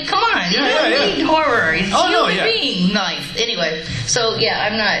 Like, come on, we need horror. It's human being life. Anyway, so yeah,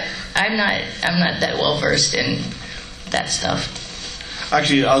 I'm not that well versed in that stuff.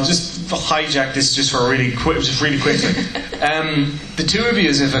 Actually, I'll just hijack this just really quickly. The two of you,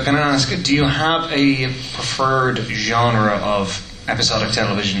 if I can ask, do you have a preferred genre of episodic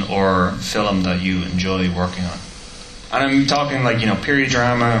television or film that you enjoy working on? And I'm talking like, period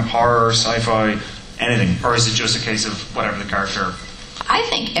drama, horror, sci-fi, anything. Or is it just a case of whatever the character? I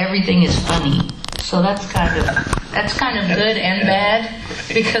think everything is funny. So that's kind of good and bad,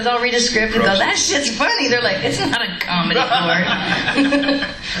 because I'll read a script and go, that shit's funny. They're like, it's not a comedy for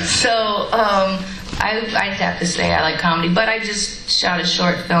So I'd have to say I like comedy, but I just shot a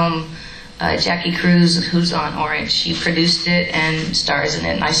short film. Jackie Cruz, who's on Orange, she produced it and stars in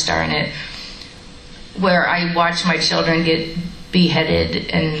it, and I star in it, where I watch my children get beheaded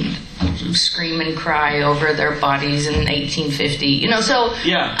and scream and cry over their bodies in 1850. So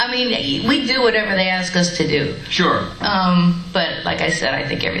yeah. We do whatever they ask us to do. Sure. But like I said, I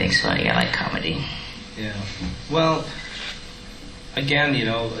think everything's funny. I like comedy. Yeah. Well, again,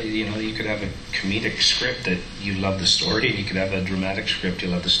 you could have a comedic script that you love the story, and you could have a dramatic script you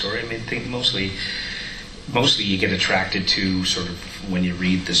love the story. I think mostly you get attracted to sort of when you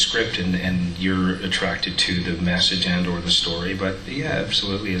read the script, and you're attracted to the message and or the story. But yeah,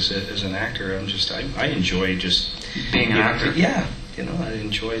 absolutely, as an actor, I enjoy just being an actor. Yeah, I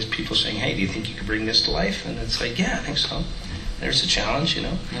enjoy people saying, hey, do you think you could bring this to life? And it's like, yeah, I think so. There's a challenge,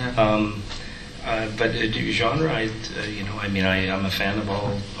 Yeah. But genre, I'm a fan of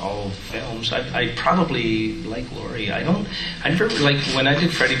all films. I probably like Laurie. I never like when I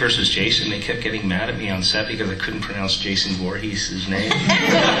did Freddy vs. Jason. They kept getting mad at me on set because I couldn't pronounce Jason Voorhees' name,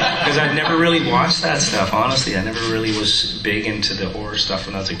 because I've never really watched that stuff. Honestly, I never really was big into the horror stuff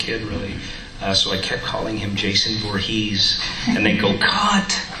when I was a kid. Really, So I kept calling him Jason Voorhees, and they go,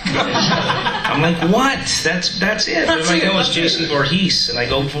 cut. I'm like, what? That's it. They're like, no, it's Jason Voorhees, and I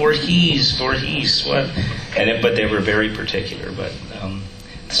go, Voorhees, what? But they were very particular. But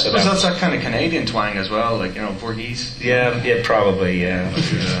so that's that kind of Canadian twang as well, like, you know, Voorhees. Yeah, probably, yeah.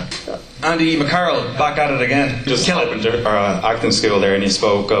 Andy McCarroll, back at it again. Just opened our acting school there, and you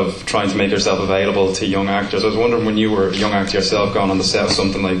spoke of trying to make yourself available to young actors. I was wondering, when you were a young actor yourself, going on the set of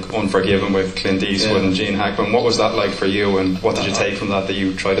something like Unforgiven with Clint Eastwood and Gene Hackman, what was that like for you, and what did you take from that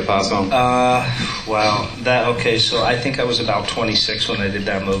you tried to pass on? So I think I was about 26 when I did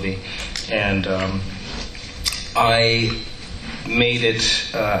that movie, and I made it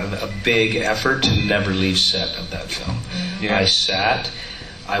a big effort to never leave set of that film.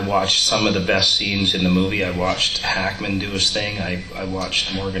 I watched some of the best scenes in the movie. I watched Hackman do his thing. I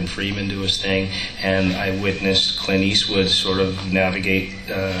watched Morgan Freeman do his thing, and I witnessed Clint Eastwood sort of navigate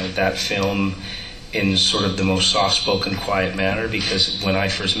that film in sort of the most soft-spoken, quiet manner, because when I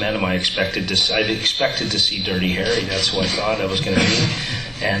first met him, I expected to see Dirty Harry. That's who I thought I was going to be.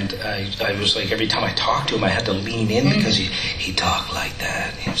 And I was like, every time I talked to him, I had to lean in because he talked like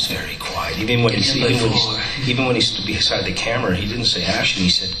that. He was very quiet. Even when he stood beside the camera, he didn't say action. He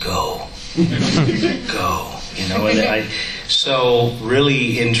said, go. Go. You know, and so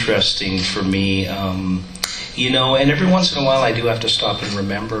really interesting for me. You know, and every once in a while I do have to stop and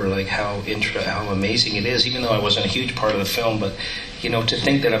remember like how amazing it is, even though I wasn't a huge part of the film. But, you know, to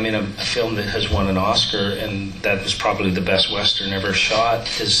think that I'm in a film that has won an Oscar and that was probably the best Western ever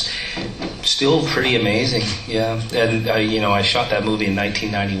shot is still pretty amazing. Yeah, and I shot that movie in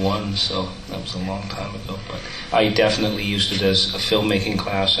 1991, so that was a long time ago. But I definitely used it as a filmmaking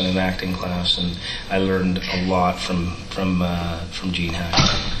class and an acting class, and I learned a lot from Gene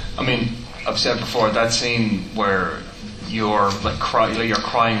Hackman. I mean, I've said before, that scene where you're like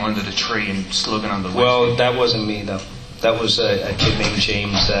crying under the tree and slugging on the windshield. Well, that wasn't me though. That was a kid named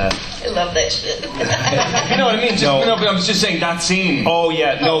James. I love that shit. You know what I mean? But I'm just saying that scene. Oh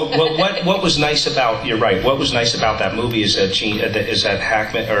yeah, no. What was nice about? You're right. What was nice about that movie is that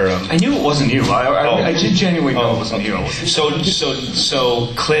Hackman or I knew it wasn't you. I did genuinely know it wasn't you. So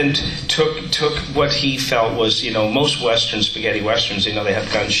Clint took what he felt was, you know, most Westerns, spaghetti Westerns, you know, they have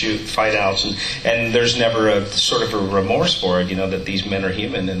gun shoot fight outs and there's never a sort of a remorse for it, you know, that these men are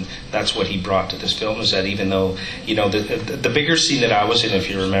human, and that's what he brought to this film, is that even though, you know, the bigger scene that I was in, if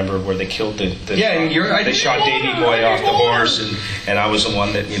you remember, where they killed they shot Davey Boy off the horse, and I was the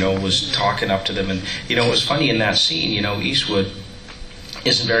one that, you know, was talking up to them, and, you know, it was funny in that scene, you know, Eastwood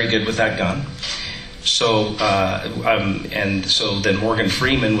isn't very good with that gun. So so then Morgan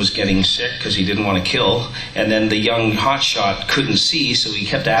Freeman was getting sick because he didn't want to kill, and then the young hotshot couldn't see, so he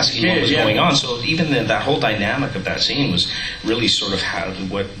kept asking what was going on. So even that whole dynamic of that scene was really sort of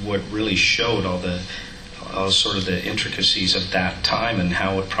what really showed all the sort of the intricacies of that time and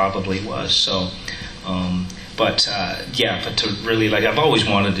how it probably was. So, but to really, like, I've always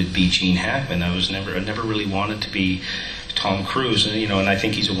wanted to be Gene Hackman. I never really wanted to be Tom Cruise, and, you know, and I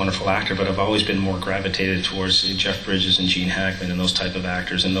think he's a wonderful actor, but I've always been more gravitated towards Jeff Bridges and Gene Hackman and those type of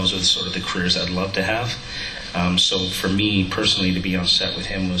actors, and those are sort of the careers I'd love to have. So for me personally, to be on set with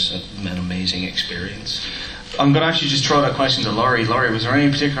him was an amazing experience. I'm going to actually just throw that question to Laurie. Laurie, was there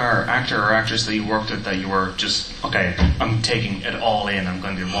any particular actor or actress that you worked with that you were just, okay, I'm taking it all in, I'm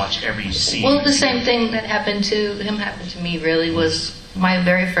going to watch every scene? Well, the same thing that happened to him happened to me, really. Was my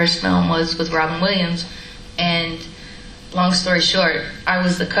very first film was with Robin Williams, and long story short, I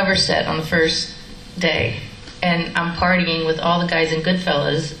was the cover set on the first day, and I'm partying with all the guys in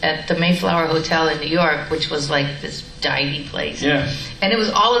Goodfellas at the Mayflower Hotel in New York, which was like this divey place. Yeah. And it was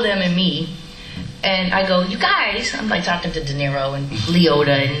all of them and me. And I go, you guys, I'm like talking to De Niro and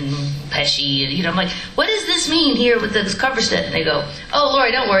Leota and Pesci, and, you know, I'm like, what does this mean here with this cover set? And they go, oh,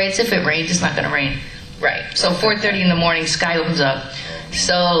 Laurie, don't worry, it's if it rains, it's not going to rain. Right. So 4:30 in the morning, sky opens up.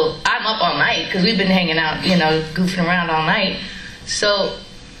 So I'm up all night because we've been hanging out, you know, goofing around all night. So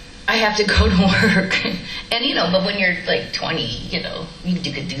I have to go to work. And, you know, but when you're like 20, you know,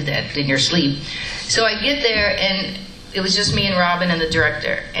 you could do that in your sleep. So I get there, and it was just me and Robin and the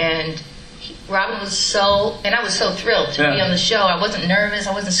director. And Robin was I was so thrilled to be on the show. I wasn't nervous.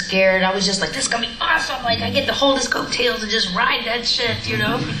 I wasn't scared. I was just like, this is going to be awesome. Like, I get to hold his coattails and just ride that shit, you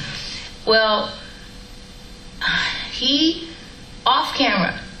know? Well, he, off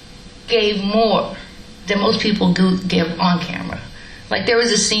camera, gave more than most people give on camera. Like, there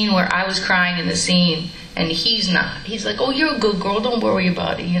was a scene where I was crying in the scene, and he's not. He's like, oh, you're a good girl. Don't worry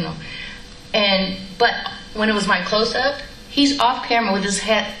about it, you know? But when it was my close-up, he's off camera with his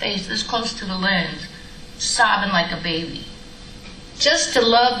head face this close to the lens, sobbing like a baby. just to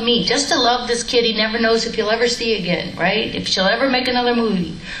love me, just to love this kid he never knows if he'll ever see again, right? If she'll ever make another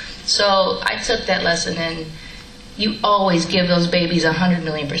movie. So I took that lesson, and you always give those babies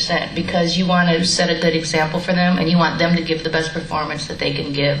 100,000,000% because you want to set a good example for them, and you want them to give the best performance that they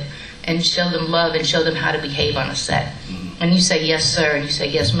can give, and show them love and show them how to behave on a set. And you say yes sir, and you say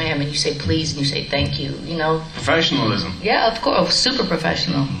yes ma'am, and you say please, and you say thank you, you know. Professionalism. Yeah, of course. Oh, super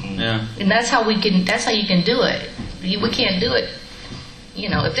professional. Yeah. And that's how you can do it. We can't do it. You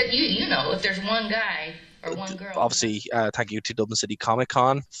know, if if there's one guy or one girl. Obviously, thank you to Dublin City Comic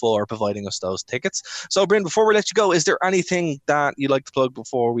Con for providing us those tickets. So, Bryn, before we let you go, is there anything that you'd like to plug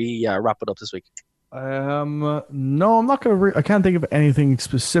before we wrap it up this week? No, I'm not gonna. I can't think of anything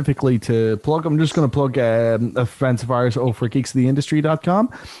specifically to plug. I'm just gonna plug a friend of ours over at geeksoftheindustry.com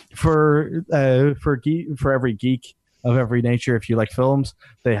for every geek of every nature. If you like films,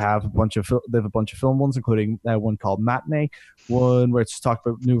 they have a bunch of film ones, including one called Matinee, one where it's talked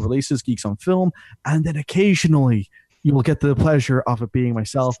about new releases, Geeks on Film, and then occasionally you will get the pleasure of it being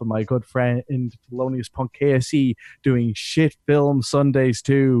myself and my good friend in Thelonious Punk KSE doing Shit Film Sundays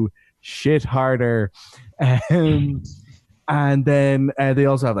too. Shit harder. And then they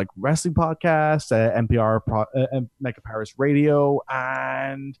also have like wrestling podcasts, NPR, Mega Paris Radio,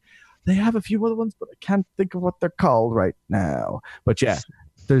 and they have a few other ones, but I can't think of what they're called right now. But yeah,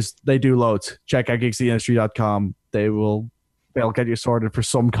 they do loads. Check out geekstheindustry.com. They'll get you sorted for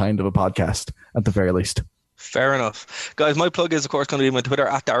some kind of a podcast at the very least. Fair enough. Guys, my plug is, of course, going to be my Twitter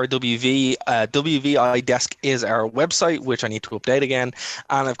at RWV. WVI Desk is our website, which I need to update again.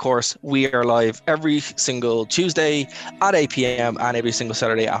 And, of course, we are live every single Tuesday at 8 p.m. and every single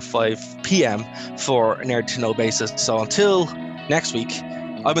Saturday at 5 p.m. for a Nerd to Know basis. So until next week,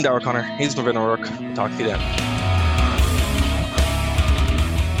 I've been Darragh Connor. He's been Bryn O'Rourke. Talk to you then.